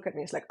 people look at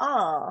me, it's like,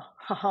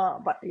 haha,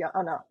 but yeah,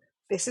 Anna,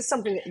 this is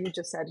something that you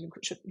just said you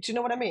should. Do you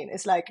know what I mean?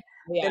 It's like,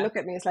 They look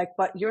at me, it's like,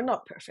 but you're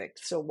not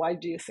perfect, so why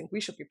do you think we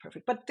should be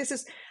perfect? But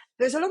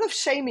there's a lot of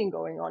shaming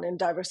going on in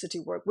diversity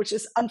work, which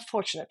is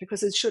unfortunate,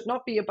 because it should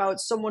not be about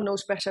someone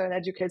knows better and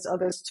educates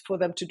others for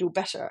them to do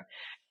better.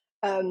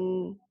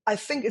 I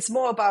think it's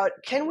more about,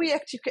 can we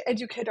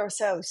educate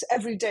ourselves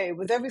every day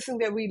with everything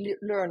that we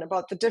learn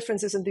about the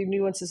differences and the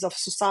nuances of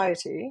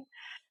society?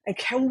 And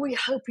can we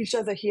help each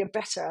other here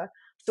better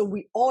so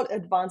we all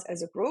advance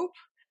as a group?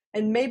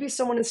 And maybe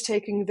someone is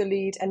taking the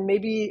lead, and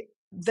maybe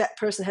that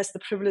person has the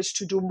privilege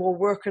to do more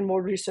work and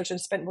more research and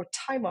spend more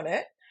time on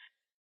it.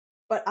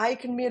 But I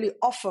can merely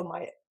offer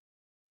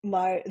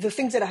the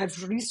things that I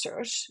have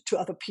researched to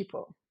other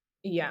people.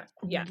 Yeah.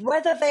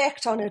 Whether they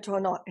act on it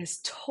or not is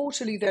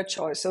totally their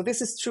choice. So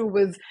this is true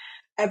with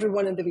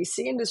everyone in the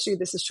VC industry.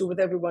 This is true with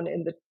everyone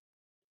in the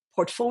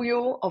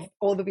portfolio of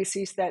all the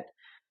VCs that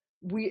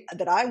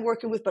I'm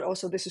working with, but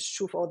also this is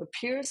true for all the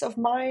peers of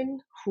mine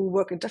who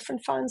work in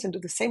different funds and do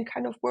the same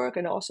kind of work,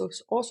 and also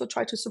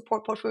try to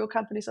support portfolio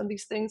companies on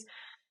these things.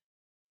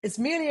 It's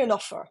merely an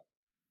offer.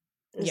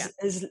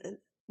 Is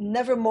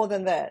never more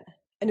than that.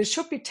 And it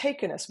should be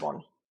taken as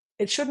one.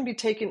 It shouldn't be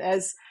taken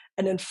as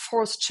an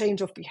enforced change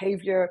of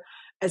behavior,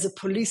 as a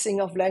policing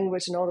of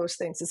language and all those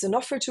things. It's an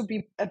offer to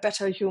be a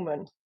better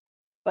human.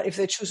 But if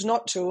they choose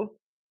not to,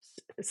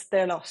 it's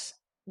their loss.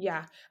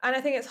 Yeah. And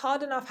I think it's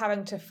hard enough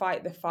having to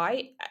fight the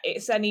fight.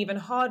 It's then even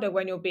harder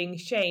when you're being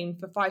shamed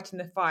for fighting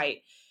the fight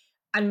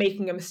and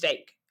making a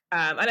mistake.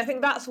 And I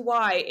think that's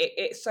why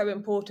it's so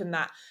important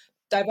that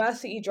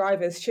diversity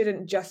drivers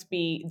shouldn't just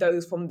be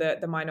those from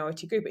the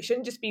minority group. It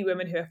shouldn't just be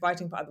women who are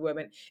fighting for other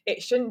women.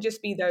 It shouldn't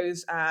just be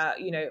those, that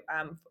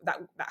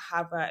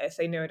have,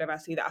 say,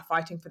 neurodiversity that are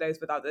fighting for those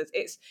with others.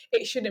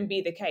 It shouldn't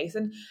be the case.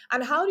 And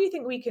how do you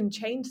think we can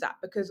change that?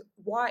 Because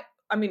why?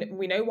 I mean,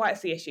 we know why it's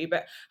the issue,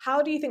 but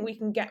how do you think we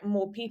can get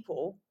more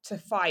people to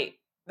fight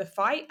the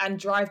fight and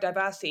drive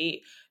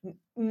diversity,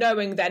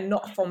 knowing they're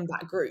not from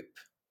that group?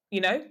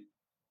 You know?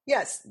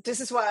 Yes,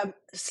 this is why I'm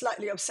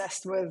slightly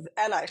obsessed with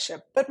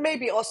allyship, but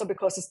maybe also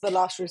because it's the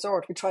last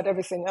resort. We tried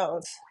everything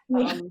else.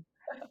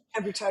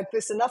 Have we tried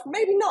this enough?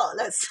 Maybe not.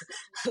 Let's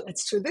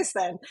do this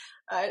then,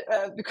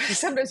 because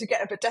sometimes you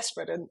get a bit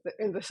desperate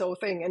in this whole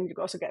thing, and you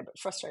also get a bit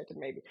frustrated,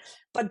 maybe.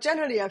 But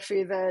generally, I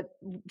feel that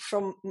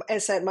from,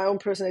 as I said, my own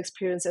personal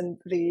experience and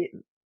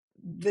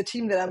the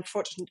team that I'm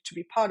fortunate to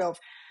be part of,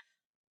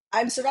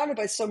 I'm surrounded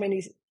by so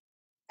many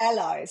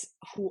allies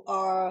who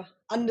are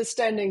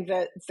understanding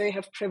that they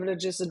have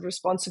privileges and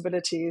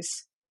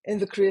responsibilities in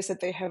the careers that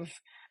they have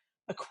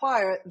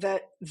acquired,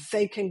 that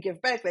they can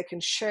give back, they can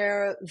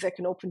share, they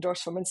can open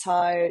doors from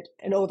inside,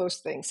 and all those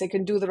things. They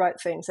can do the right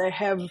things. They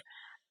have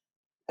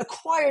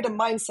acquired a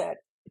mindset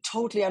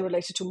totally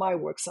unrelated to my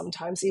work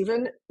sometimes,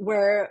 even,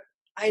 where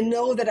I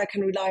know that I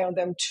can rely on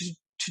them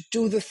to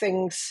do the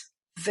things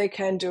they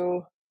can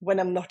do when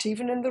I'm not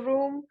even in the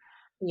room.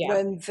 Yeah.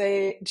 When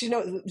they do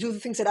the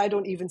things that I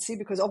don't even see,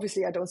 because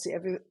obviously I don't see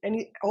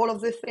all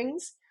of the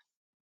things,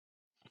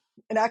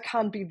 and I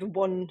can't be the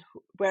one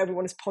where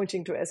everyone is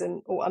pointing to as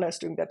in, oh, Anna's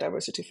doing that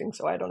diversity thing,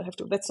 so I don't have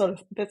to. That's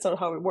not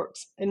how it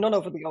works in none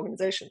of the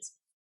organizations.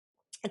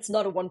 It's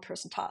not a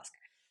one-person task.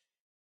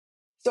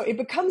 So it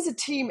becomes a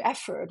team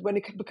effort when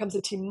it becomes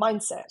a team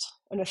mindset,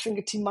 and I think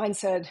a team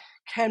mindset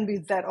can be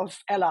that of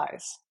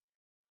allies.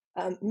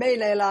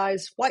 Male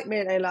allies, white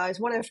male allies,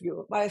 whatever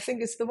you. But I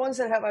think it's the ones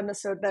that have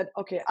understood that,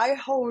 okay, I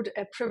hold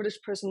a privileged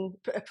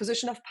a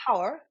position of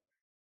power,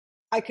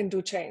 I can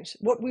do change.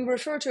 What we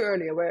referred to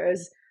earlier,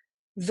 whereas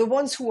the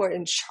ones who are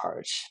in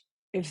charge,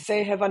 if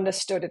they have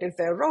understood it, if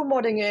they're role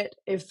modeling it,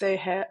 if they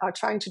are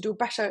trying to do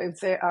better, if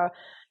they are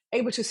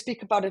able to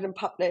speak about it in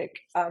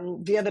public.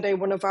 The other day,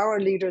 one of our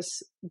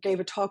leaders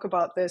gave a talk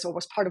about this, or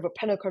was part of a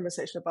panel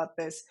conversation about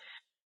this.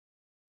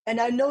 And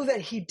I know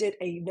that he did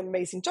an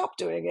amazing job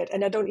doing it.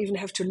 And I don't even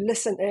have to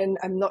listen in.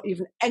 I'm not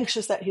even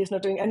anxious that he's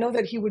not doing it. I know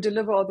that he will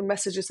deliver all the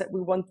messages that we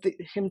want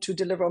him to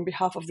deliver on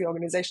behalf of the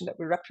organization that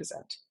we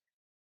represent.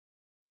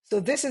 So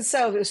this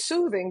itself is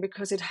soothing,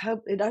 because it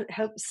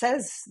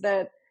says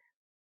that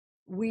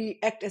we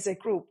act as a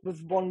group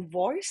with one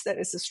voice. That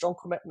is a strong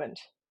commitment.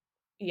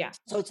 Yeah.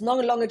 So it's no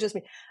longer just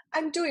me.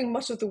 I'm doing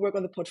much of the work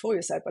on the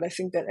portfolio side, but I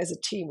think that as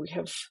a team,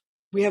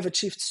 we have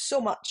achieved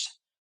so much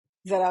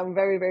that I'm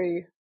very,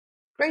 very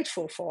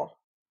grateful for.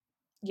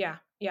 Yeah.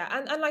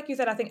 And like you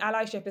said, I think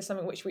allyship is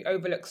something which we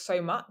overlook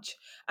so much.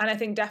 And I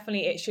think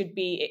definitely it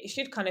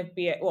should kind of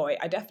be,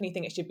 I definitely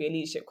think it should be a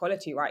leadership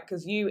quality, right?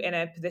 Because you in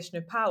a position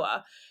of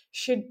power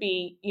should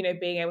be,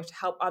 being able to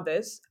help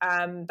others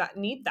that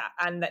need that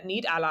and that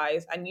need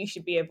allies. And you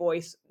should be a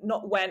voice,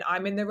 not when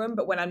I'm in the room,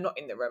 but when I'm not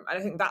in the room. And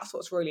I think that's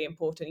what's really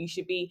important. You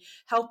should be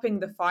helping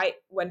the fight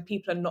when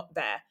people are not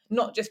there,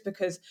 not just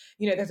because,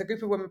 there's a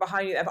group of women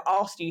behind you that have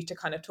asked you to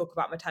kind of talk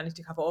about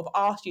maternity cover, or have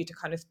asked you to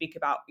kind of speak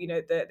about,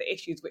 the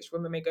issues which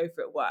women may go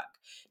through at work.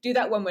 Do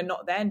that when we're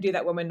not there, and do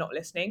that when we're not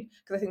listening,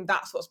 because I think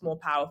that's what's more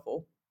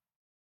powerful.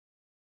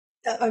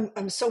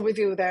 I'm so with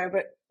you there,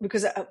 but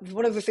because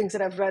one of the things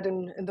that I've read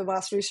in the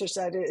vast research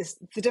side is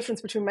the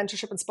difference between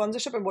mentorship and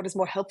sponsorship and what is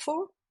more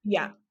helpful.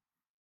 Yeah.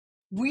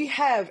 We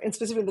have, and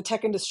specifically in the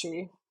tech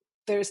industry,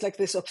 there's like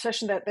this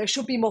obsession that there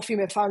should be more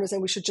female founders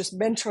and we should just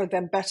mentor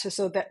them better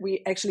so that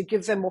we actually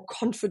give them more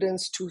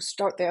confidence to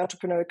start their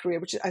entrepreneurial career,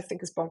 which I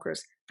think is bonkers.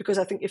 Because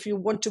I think if you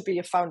want to be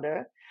a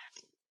founder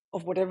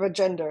of whatever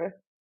gender,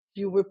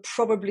 you will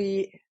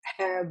probably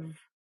have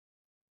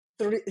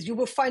you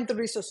will find the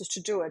resources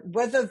to do it.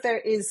 Whether there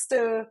is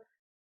still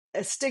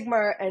a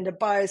stigma and a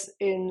bias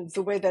in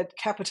the way that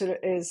capital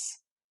is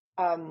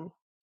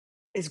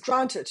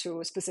granted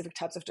to specific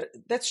types of,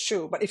 that's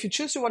true. But if you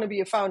choose to want to be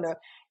a founder,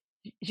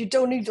 you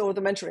don't need all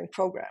the mentoring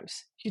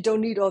programs. You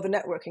don't need all the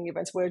networking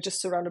events where you're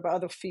just surrounded by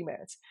other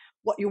females.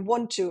 What you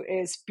want to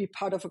is be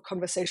part of a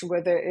conversation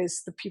where there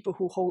is the people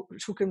who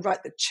can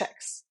write the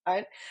checks,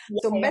 right? Yeah,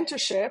 So yeah.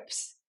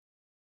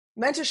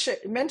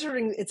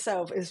 mentoring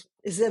itself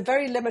is a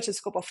very limited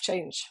scope of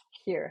change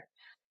here.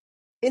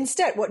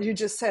 Instead, what you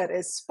just said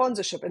is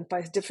sponsorship. And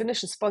by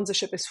definition,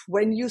 sponsorship is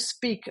when you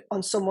speak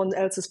on someone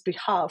else's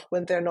behalf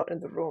when they're not in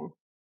the room.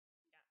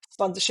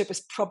 Sponsorship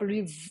is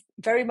probably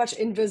very much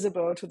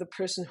invisible to the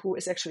person who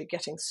is actually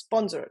getting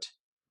sponsored.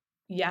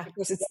 Yeah.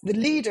 Because it's the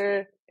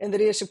leader in the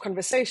leadership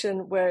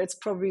conversation where it's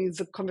probably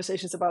the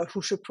conversations about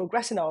who should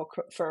progress in our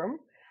firm.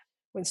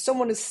 When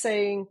someone is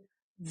saying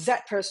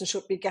that person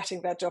should be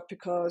getting that job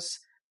because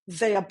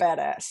they are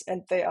badass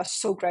and they are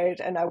so great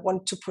and I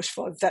want to push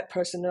for that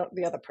person, not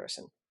the other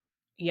person.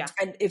 Yeah.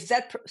 And if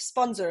that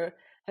sponsor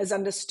has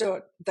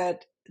understood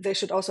that they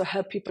should also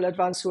help people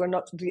advance who are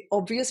not the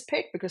obvious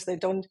pick because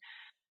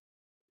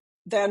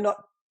they're not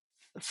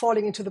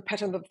falling into the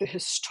pattern of the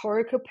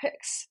historical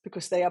picks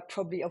because they are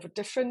probably of a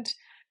different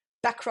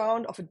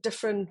background, of a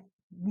different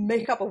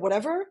makeup or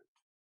whatever,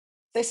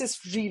 this is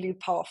really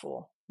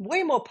powerful,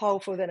 way more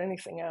powerful than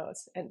anything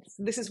else. And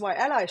this is why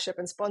allyship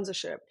and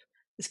sponsorship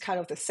is kind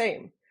of the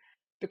same,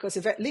 because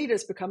if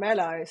leaders become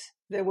allies,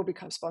 they will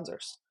become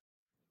sponsors.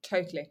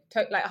 Totally.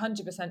 Like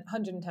 100%,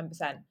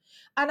 110%.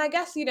 And I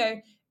guess,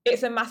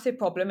 it's a massive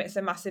problem. It's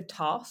a massive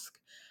task.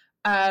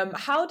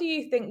 How do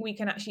you think we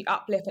can actually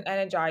uplift and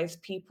energize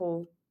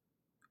people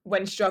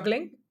when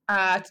struggling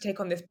to take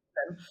on this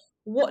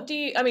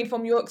problem?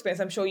 From your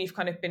experience, I'm sure you've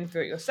kind of been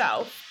through it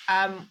yourself.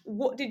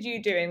 What did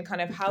you do and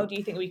kind of how do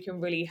you think we can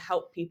really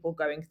help people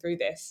going through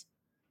this?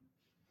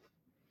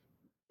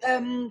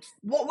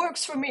 What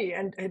works for me,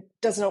 and it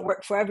does not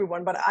work for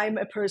everyone, but I'm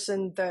a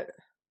person that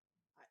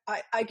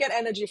I get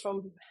energy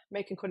from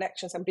making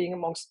connections and being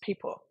amongst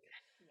people.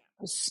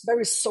 I'm a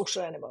very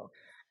social animal.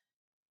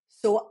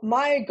 So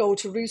my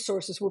go-to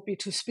resources would be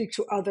to speak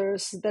to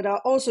others that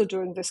are also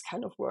doing this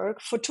kind of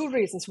work for two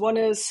reasons. One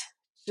is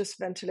just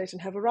ventilate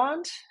and have a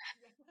rant.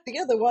 The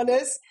other one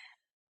is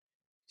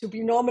to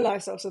be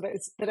normalized also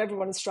that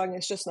everyone is struggling.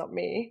 It's just not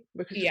me,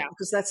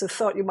 because that's a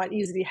thought you might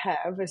easily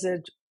have. Is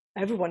it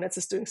everyone else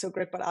is doing so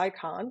great, but I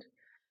can't?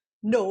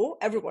 No,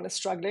 everyone is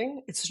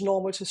struggling. It's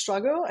normal to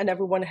struggle, and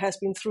everyone has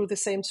been through the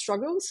same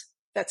struggles.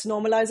 That's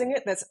normalizing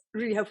it. That's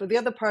really helpful. The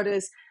other part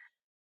is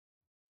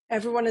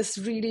everyone is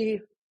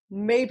really,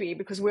 maybe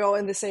because we're all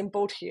in the same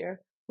boat here,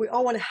 we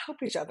all want to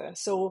help each other.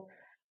 So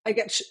I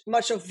get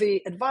much of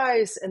the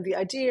advice and the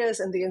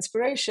ideas and the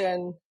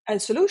inspiration and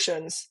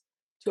solutions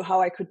to how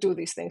I could do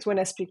these things when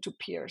I speak to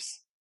peers.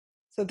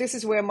 So this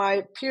is where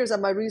my peers are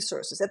my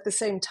resources. At the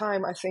same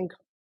time, I think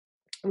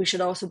we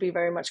should also be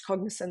very much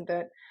cognizant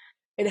that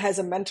it has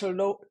a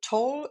mental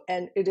toll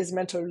and it is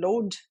mental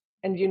load,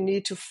 and you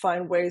need to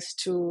find ways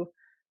to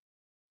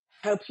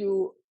help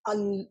you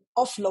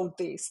offload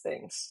these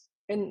things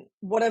in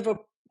whatever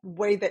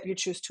way that you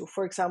choose to.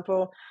 For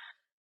example,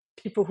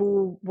 people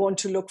who want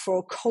to look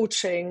for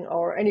coaching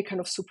or any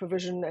kind of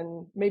supervision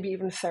and maybe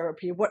even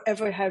therapy,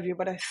 whatever have you.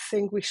 But I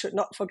think we should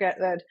not forget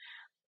that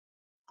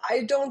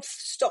I don't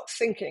stop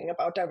thinking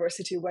about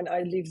diversity when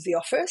I leave the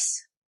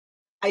office.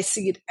 I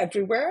see it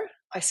everywhere.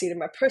 I see it in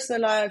my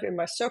personal life, in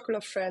my circle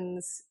of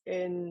friends,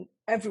 in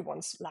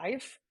everyone's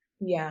life.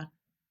 Yeah.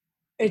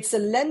 It's a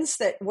lens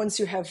that once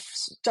you have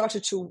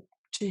started to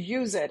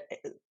use it,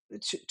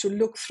 to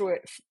look through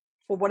it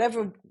for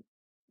whatever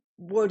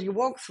world you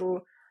walk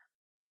through,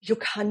 you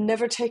can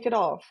never take it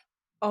off.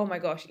 Oh my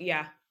gosh,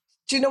 yeah.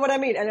 Do you know what I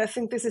mean? And I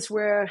think this is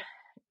where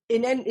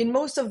in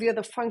most of the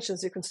other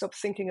functions you can stop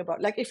thinking about,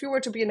 like if you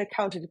were to be an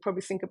accountant, you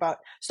probably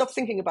stop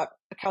thinking about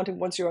accounting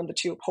once you're on the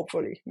tube,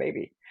 hopefully,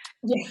 maybe.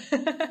 Yeah.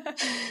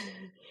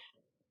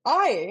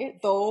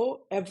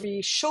 Though,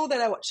 every show that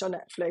I watch on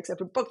Netflix,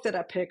 every book that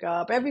I pick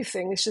up,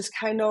 everything is just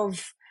kind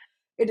of,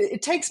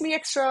 it takes me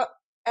extra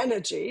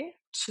energy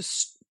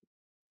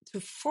to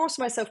force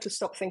myself to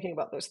stop thinking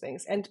about those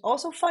things and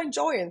also find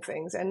joy in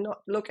things and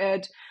not look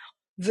at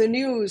the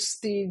news,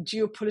 the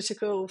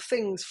geopolitical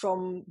things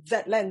from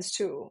that lens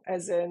too,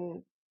 as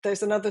in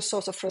there's another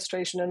source of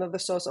frustration, another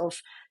source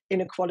of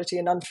inequality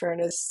and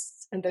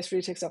unfairness, and this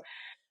really takes off.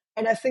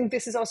 And I think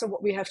this is also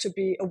what we have to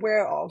be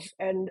aware of.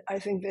 And I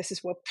think this is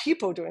what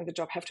people doing the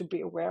job have to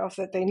be aware of,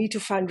 that they need to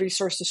find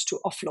resources to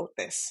offload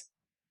this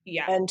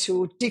and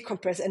to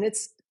decompress. And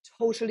it's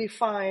totally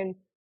fine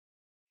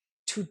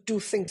to do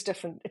things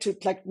different, to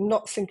like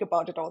not think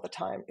about it all the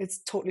time. It's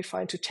totally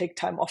fine to take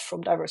time off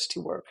from diversity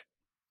work.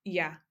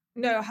 Yeah.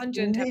 No,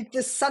 110. Need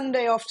the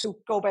Sunday off to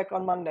go back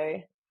on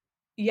Monday.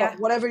 Yeah. But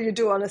whatever you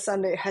do on a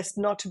Sunday has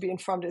not to be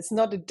informed. It's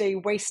not a day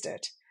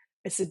wasted.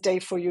 It's a day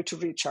for you to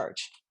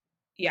recharge.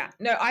 Yeah,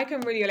 no, I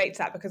can really relate to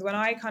that because when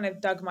I kind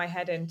of dug my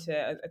head into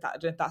that, I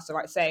don't know if that's the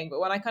right saying, but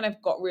when I kind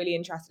of got really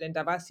interested in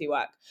diversity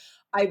work,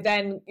 I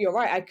then, you're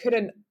right, I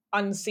couldn't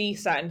unsee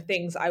certain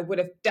things I would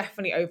have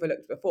definitely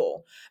overlooked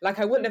before. Like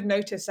I wouldn't have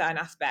noticed certain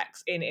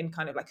aspects in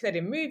kind of like I said,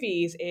 in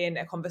movies, in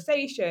a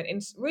conversation, in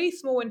really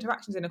small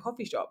interactions in a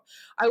coffee shop.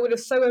 I would have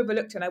so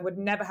overlooked it and I would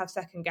never have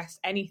second guessed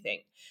anything.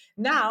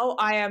 Now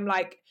I am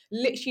like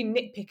literally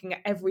nitpicking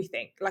at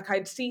everything. Like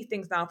I'd see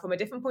things now from a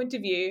different point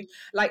of view.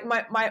 Like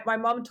my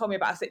mom told me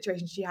about a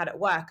situation she had at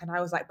work and I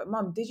was like, but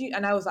mom, did you?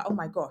 And I was like, oh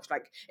my gosh,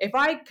 like if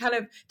I kind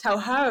of tell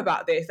her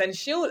about this, then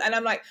she'll, and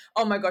I'm like,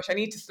 oh my gosh, I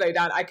need to slow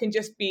down. I can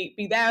just be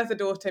there as a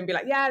daughter and be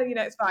like, yeah,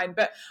 it's fine.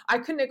 But I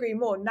couldn't agree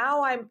more.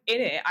 Now I'm in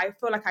it, I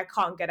feel like I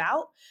can't get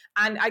out.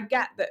 And I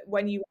get that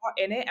when you are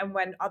in it and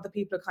when other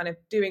people are kind of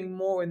doing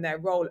more in their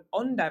role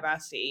on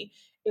diversity,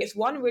 it's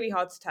one, really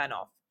hard to turn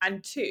off.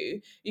 And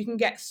two, you can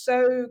get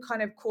so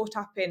kind of caught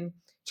up in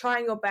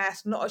trying your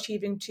best, not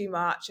achieving too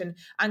much, and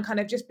kind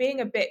of just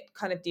being a bit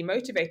kind of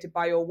demotivated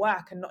by your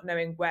work and not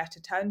knowing where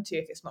to turn to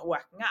if it's not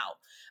working out.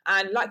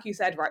 And like you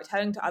said, right,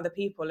 turning to other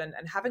people and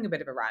having a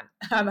bit of a rant,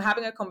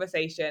 having a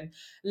conversation,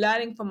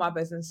 learning from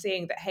others and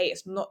seeing that, hey,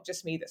 it's not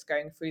just me that's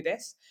going through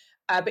this.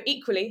 But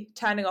equally,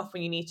 turning off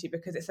when you need to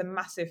because it's a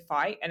massive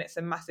fight and it's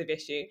a massive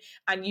issue,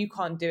 and you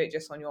can't do it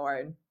just on your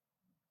own.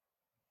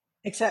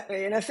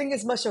 Exactly. And I think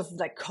it's much of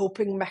like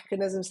coping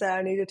mechanisms that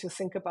I needed to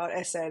think about. As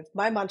I said,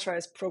 my mantra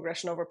is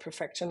progression over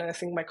perfection. And I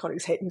think my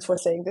colleagues hate me for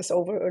saying this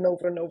over and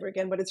over and over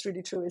again, but it's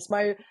really true.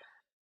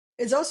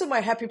 It's also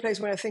my happy place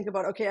when I think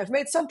about, okay, I've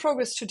made some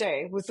progress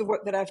today with the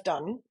work that I've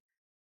done.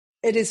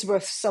 It is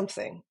worth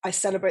something. I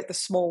celebrate the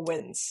small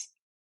wins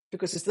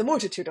because it's the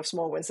multitude of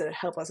small wins that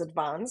help us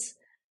advance.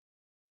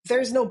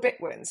 There's no big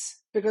wins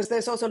because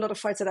there's also a lot of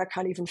fights that I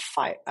can't even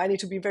fight. I need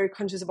to be very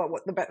conscious about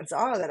what the battles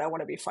are that I want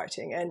to be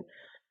fighting. And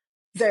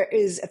there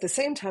is at the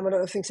same time a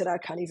lot of things that I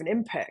can't even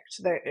impact.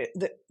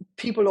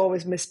 People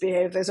always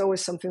misbehave. There's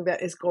always something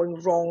that is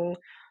going wrong.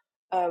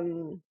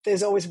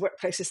 There's always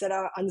workplaces that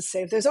are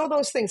unsafe. There's all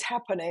those things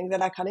happening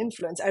that I can't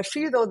influence. I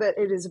feel though that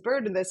it is a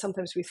burden that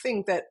sometimes we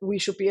think that we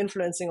should be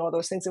influencing all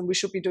those things and we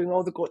should be doing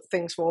all the good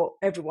things for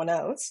everyone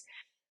else,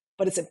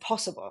 but it's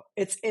impossible.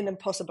 It's an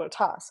impossible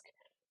task.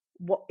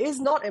 What is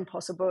not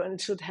impossible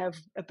and should have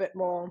a bit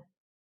more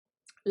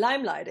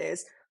limelight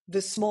is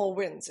the small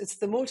wins. It's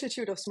the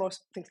multitude of small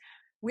things.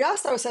 We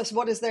asked ourselves,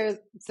 what is there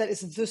that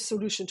is the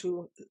solution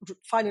to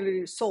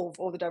finally solve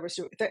all the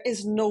diversity? There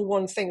is no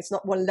one thing. It's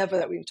not one lever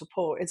that we need to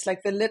pull. It's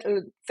like the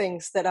little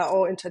things that are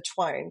all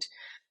intertwined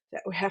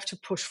that we have to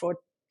push for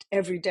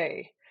every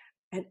day.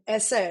 And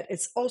as said,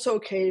 it's also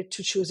okay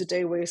to choose a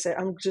day where you say,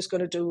 I'm just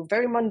going to do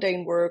very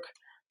mundane work,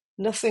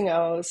 nothing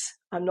else.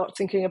 I'm not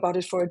thinking about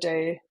it for a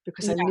day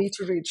because I Yeah. need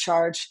to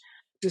recharge,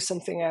 do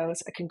something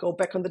else. I can go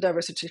back on the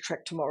diversity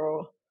track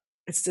tomorrow.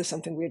 It's still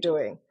something we're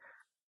doing.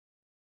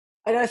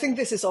 And I think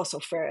this is also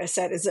fair. As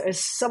said,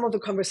 is some of the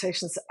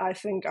conversations I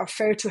think are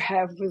fair to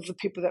have with the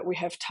people that we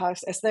have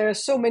tasked, as there are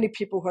so many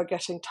people who are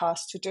getting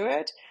tasked to do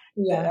it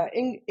that Yeah. are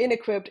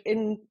inequipped,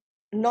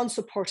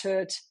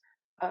 non-supported,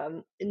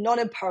 not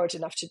empowered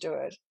enough to do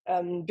it.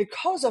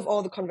 Because of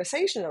all the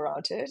conversation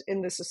around it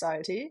in the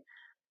society,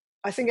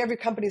 I think every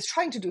company is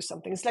trying to do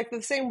something. It's like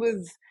the same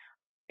with,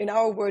 in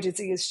our word, it's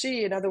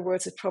ESG. In other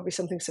words, it's probably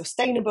something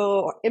sustainable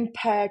or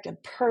impact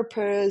and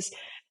purpose.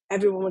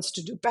 Everyone wants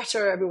to do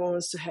better. Everyone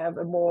wants to have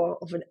a more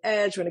of an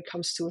edge when it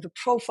comes to the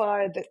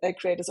profile that they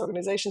create as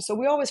organizations. So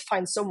we always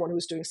find someone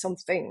who's doing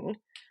something.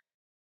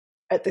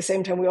 At the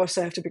same time, we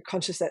also have to be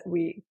conscious that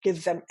we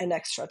give them an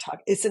extra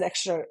task. It's an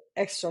extra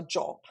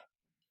job.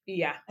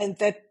 Yeah. And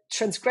that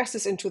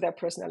transgresses into their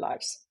personal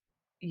lives.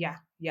 Yeah,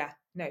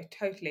 no,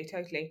 totally.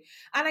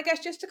 And I guess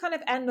just to kind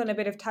of end on a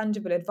bit of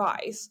tangible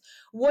advice,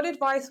 what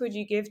advice would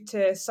you give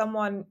to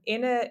someone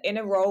in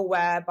a role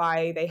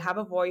whereby they have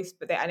a voice,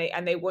 but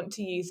they want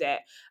to use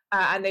it,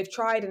 and they've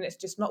tried and it's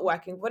just not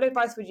working? What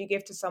advice would you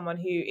give to someone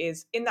who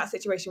is in that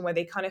situation where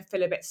they kind of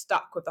feel a bit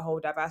stuck with the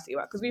whole diversity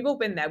work? Because we've all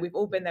been there. We've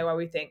all been there where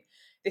we think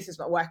this is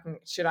not working.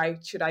 Should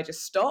I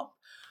just stop?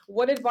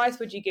 What advice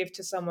would you give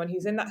to someone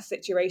who's in that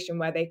situation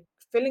where they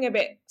feeling a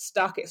bit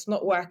stuck, it's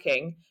not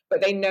working,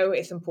 but they know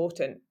it's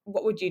important?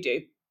 What would you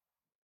do?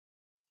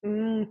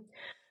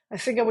 I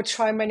think I would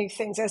try many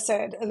things. As I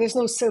said, there's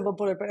no silver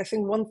bullet, but I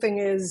think one thing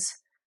is,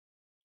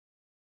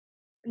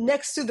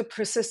 next to the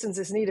persistence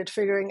is needed,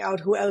 figuring out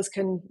who else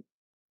can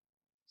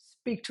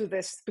speak to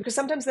this, because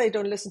sometimes they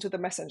don't listen to the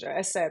messenger,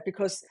 as I said,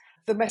 because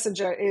the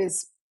messenger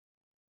is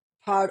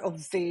part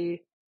of the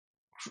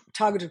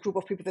targeted group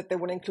of people that they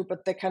want to include,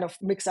 but they kind of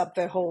mix up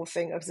the whole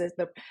thing of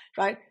the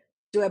right.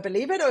 Do I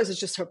believe it, or is it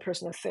just her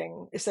personal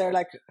thing? Is there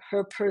like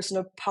her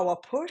personal power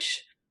push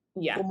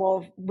Yeah. for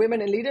more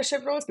women in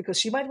leadership roles because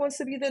she might want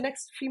to be the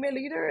next female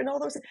leader and all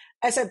those things?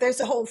 I said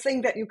there's a whole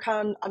thing that you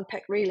can't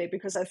unpack really,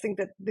 because I think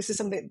that this is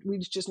something we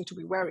just need to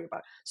be wary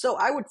about. So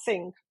I would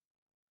think,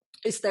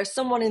 is there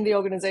someone in the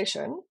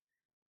organization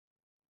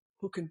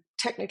who can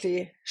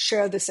technically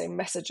share the same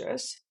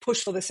messages,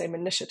 push for the same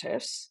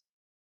initiatives,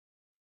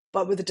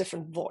 but with a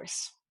different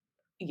voice?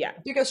 Yeah.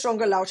 bigger,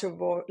 stronger,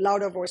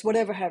 louder voice,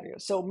 whatever have you.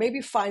 So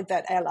maybe find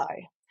that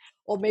ally,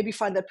 or maybe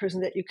find that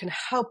person that you can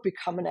help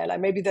become an ally.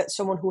 Maybe that's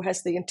someone who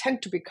has the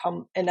intent to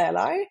become an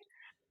ally,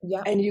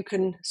 Yeah. and you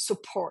can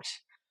support,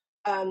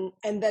 and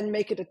then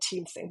make it a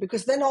team thing.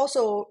 Because then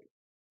also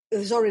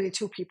there's already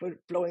two people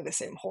blowing the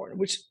same horn,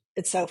 which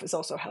itself is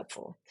also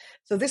helpful.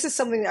 So this is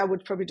something I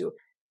would probably do.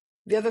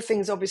 The other thing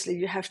is obviously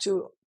you have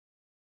to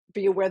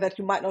be aware that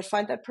you might not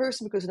find that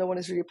person because no one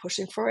is really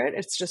pushing for it.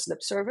 It's just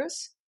lip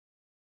service.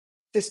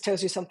 This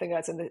tells you something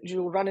else, and that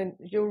you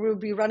will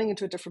be running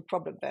into a different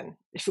problem then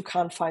if you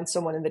can't find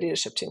someone in the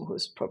leadership team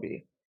who's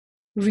probably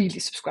really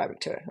subscribing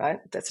to it, right?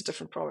 That's a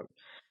different problem.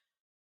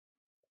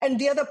 And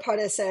the other part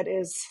I said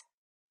is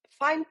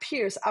find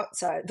peers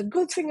outside. The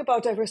good thing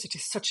about diversity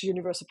is such a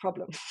universal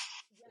problem.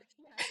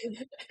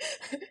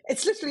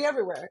 It's literally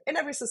everywhere, in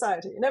every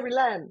society, in every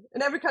land,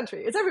 in every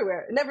country. It's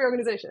everywhere, in every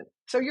organization.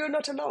 So you're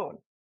not alone.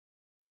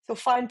 So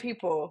find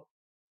people.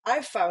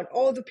 I've found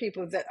all the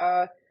people that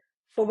are,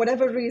 for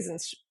whatever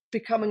reasons,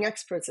 becoming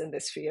experts in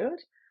this field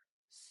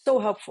so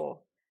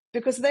helpful,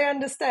 because they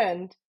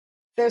understand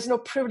there's no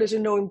privilege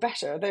in knowing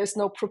better. There's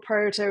no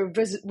proprietary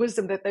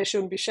wisdom that they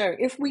shouldn't be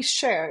sharing. If we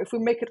share, if we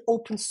make it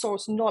open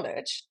source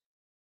knowledge,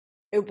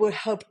 it will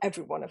help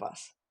every one of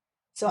us.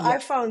 So Yeah. I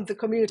found the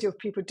community of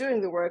people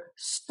doing the work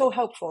so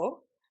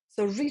helpful.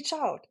 So reach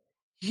out.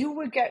 You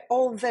will get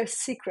all their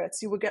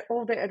secrets. You will get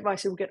all their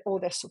advice. You will get all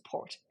their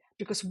support.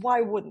 Because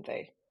why wouldn't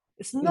they?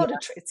 It's not a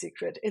trade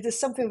secret. It is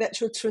something that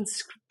should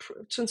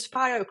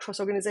transpire across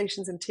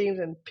organizations and teams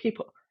and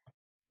people.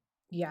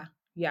 Yeah.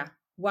 Yeah.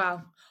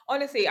 Wow.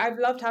 Honestly, I've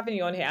loved having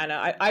you on here,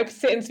 Anna. I could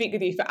sit and speak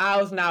with you for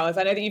hours and hours.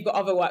 I know that you've got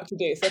other work to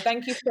do. So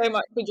thank you so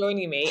much for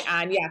joining me.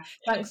 And yeah,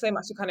 thanks so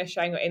much for kind of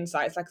sharing your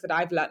insights. Like I said,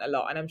 I've learned a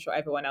lot and I'm sure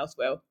everyone else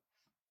will.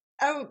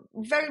 I'm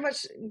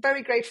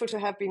very grateful to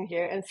have been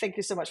here. And thank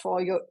you so much for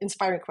all your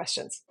inspiring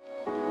questions.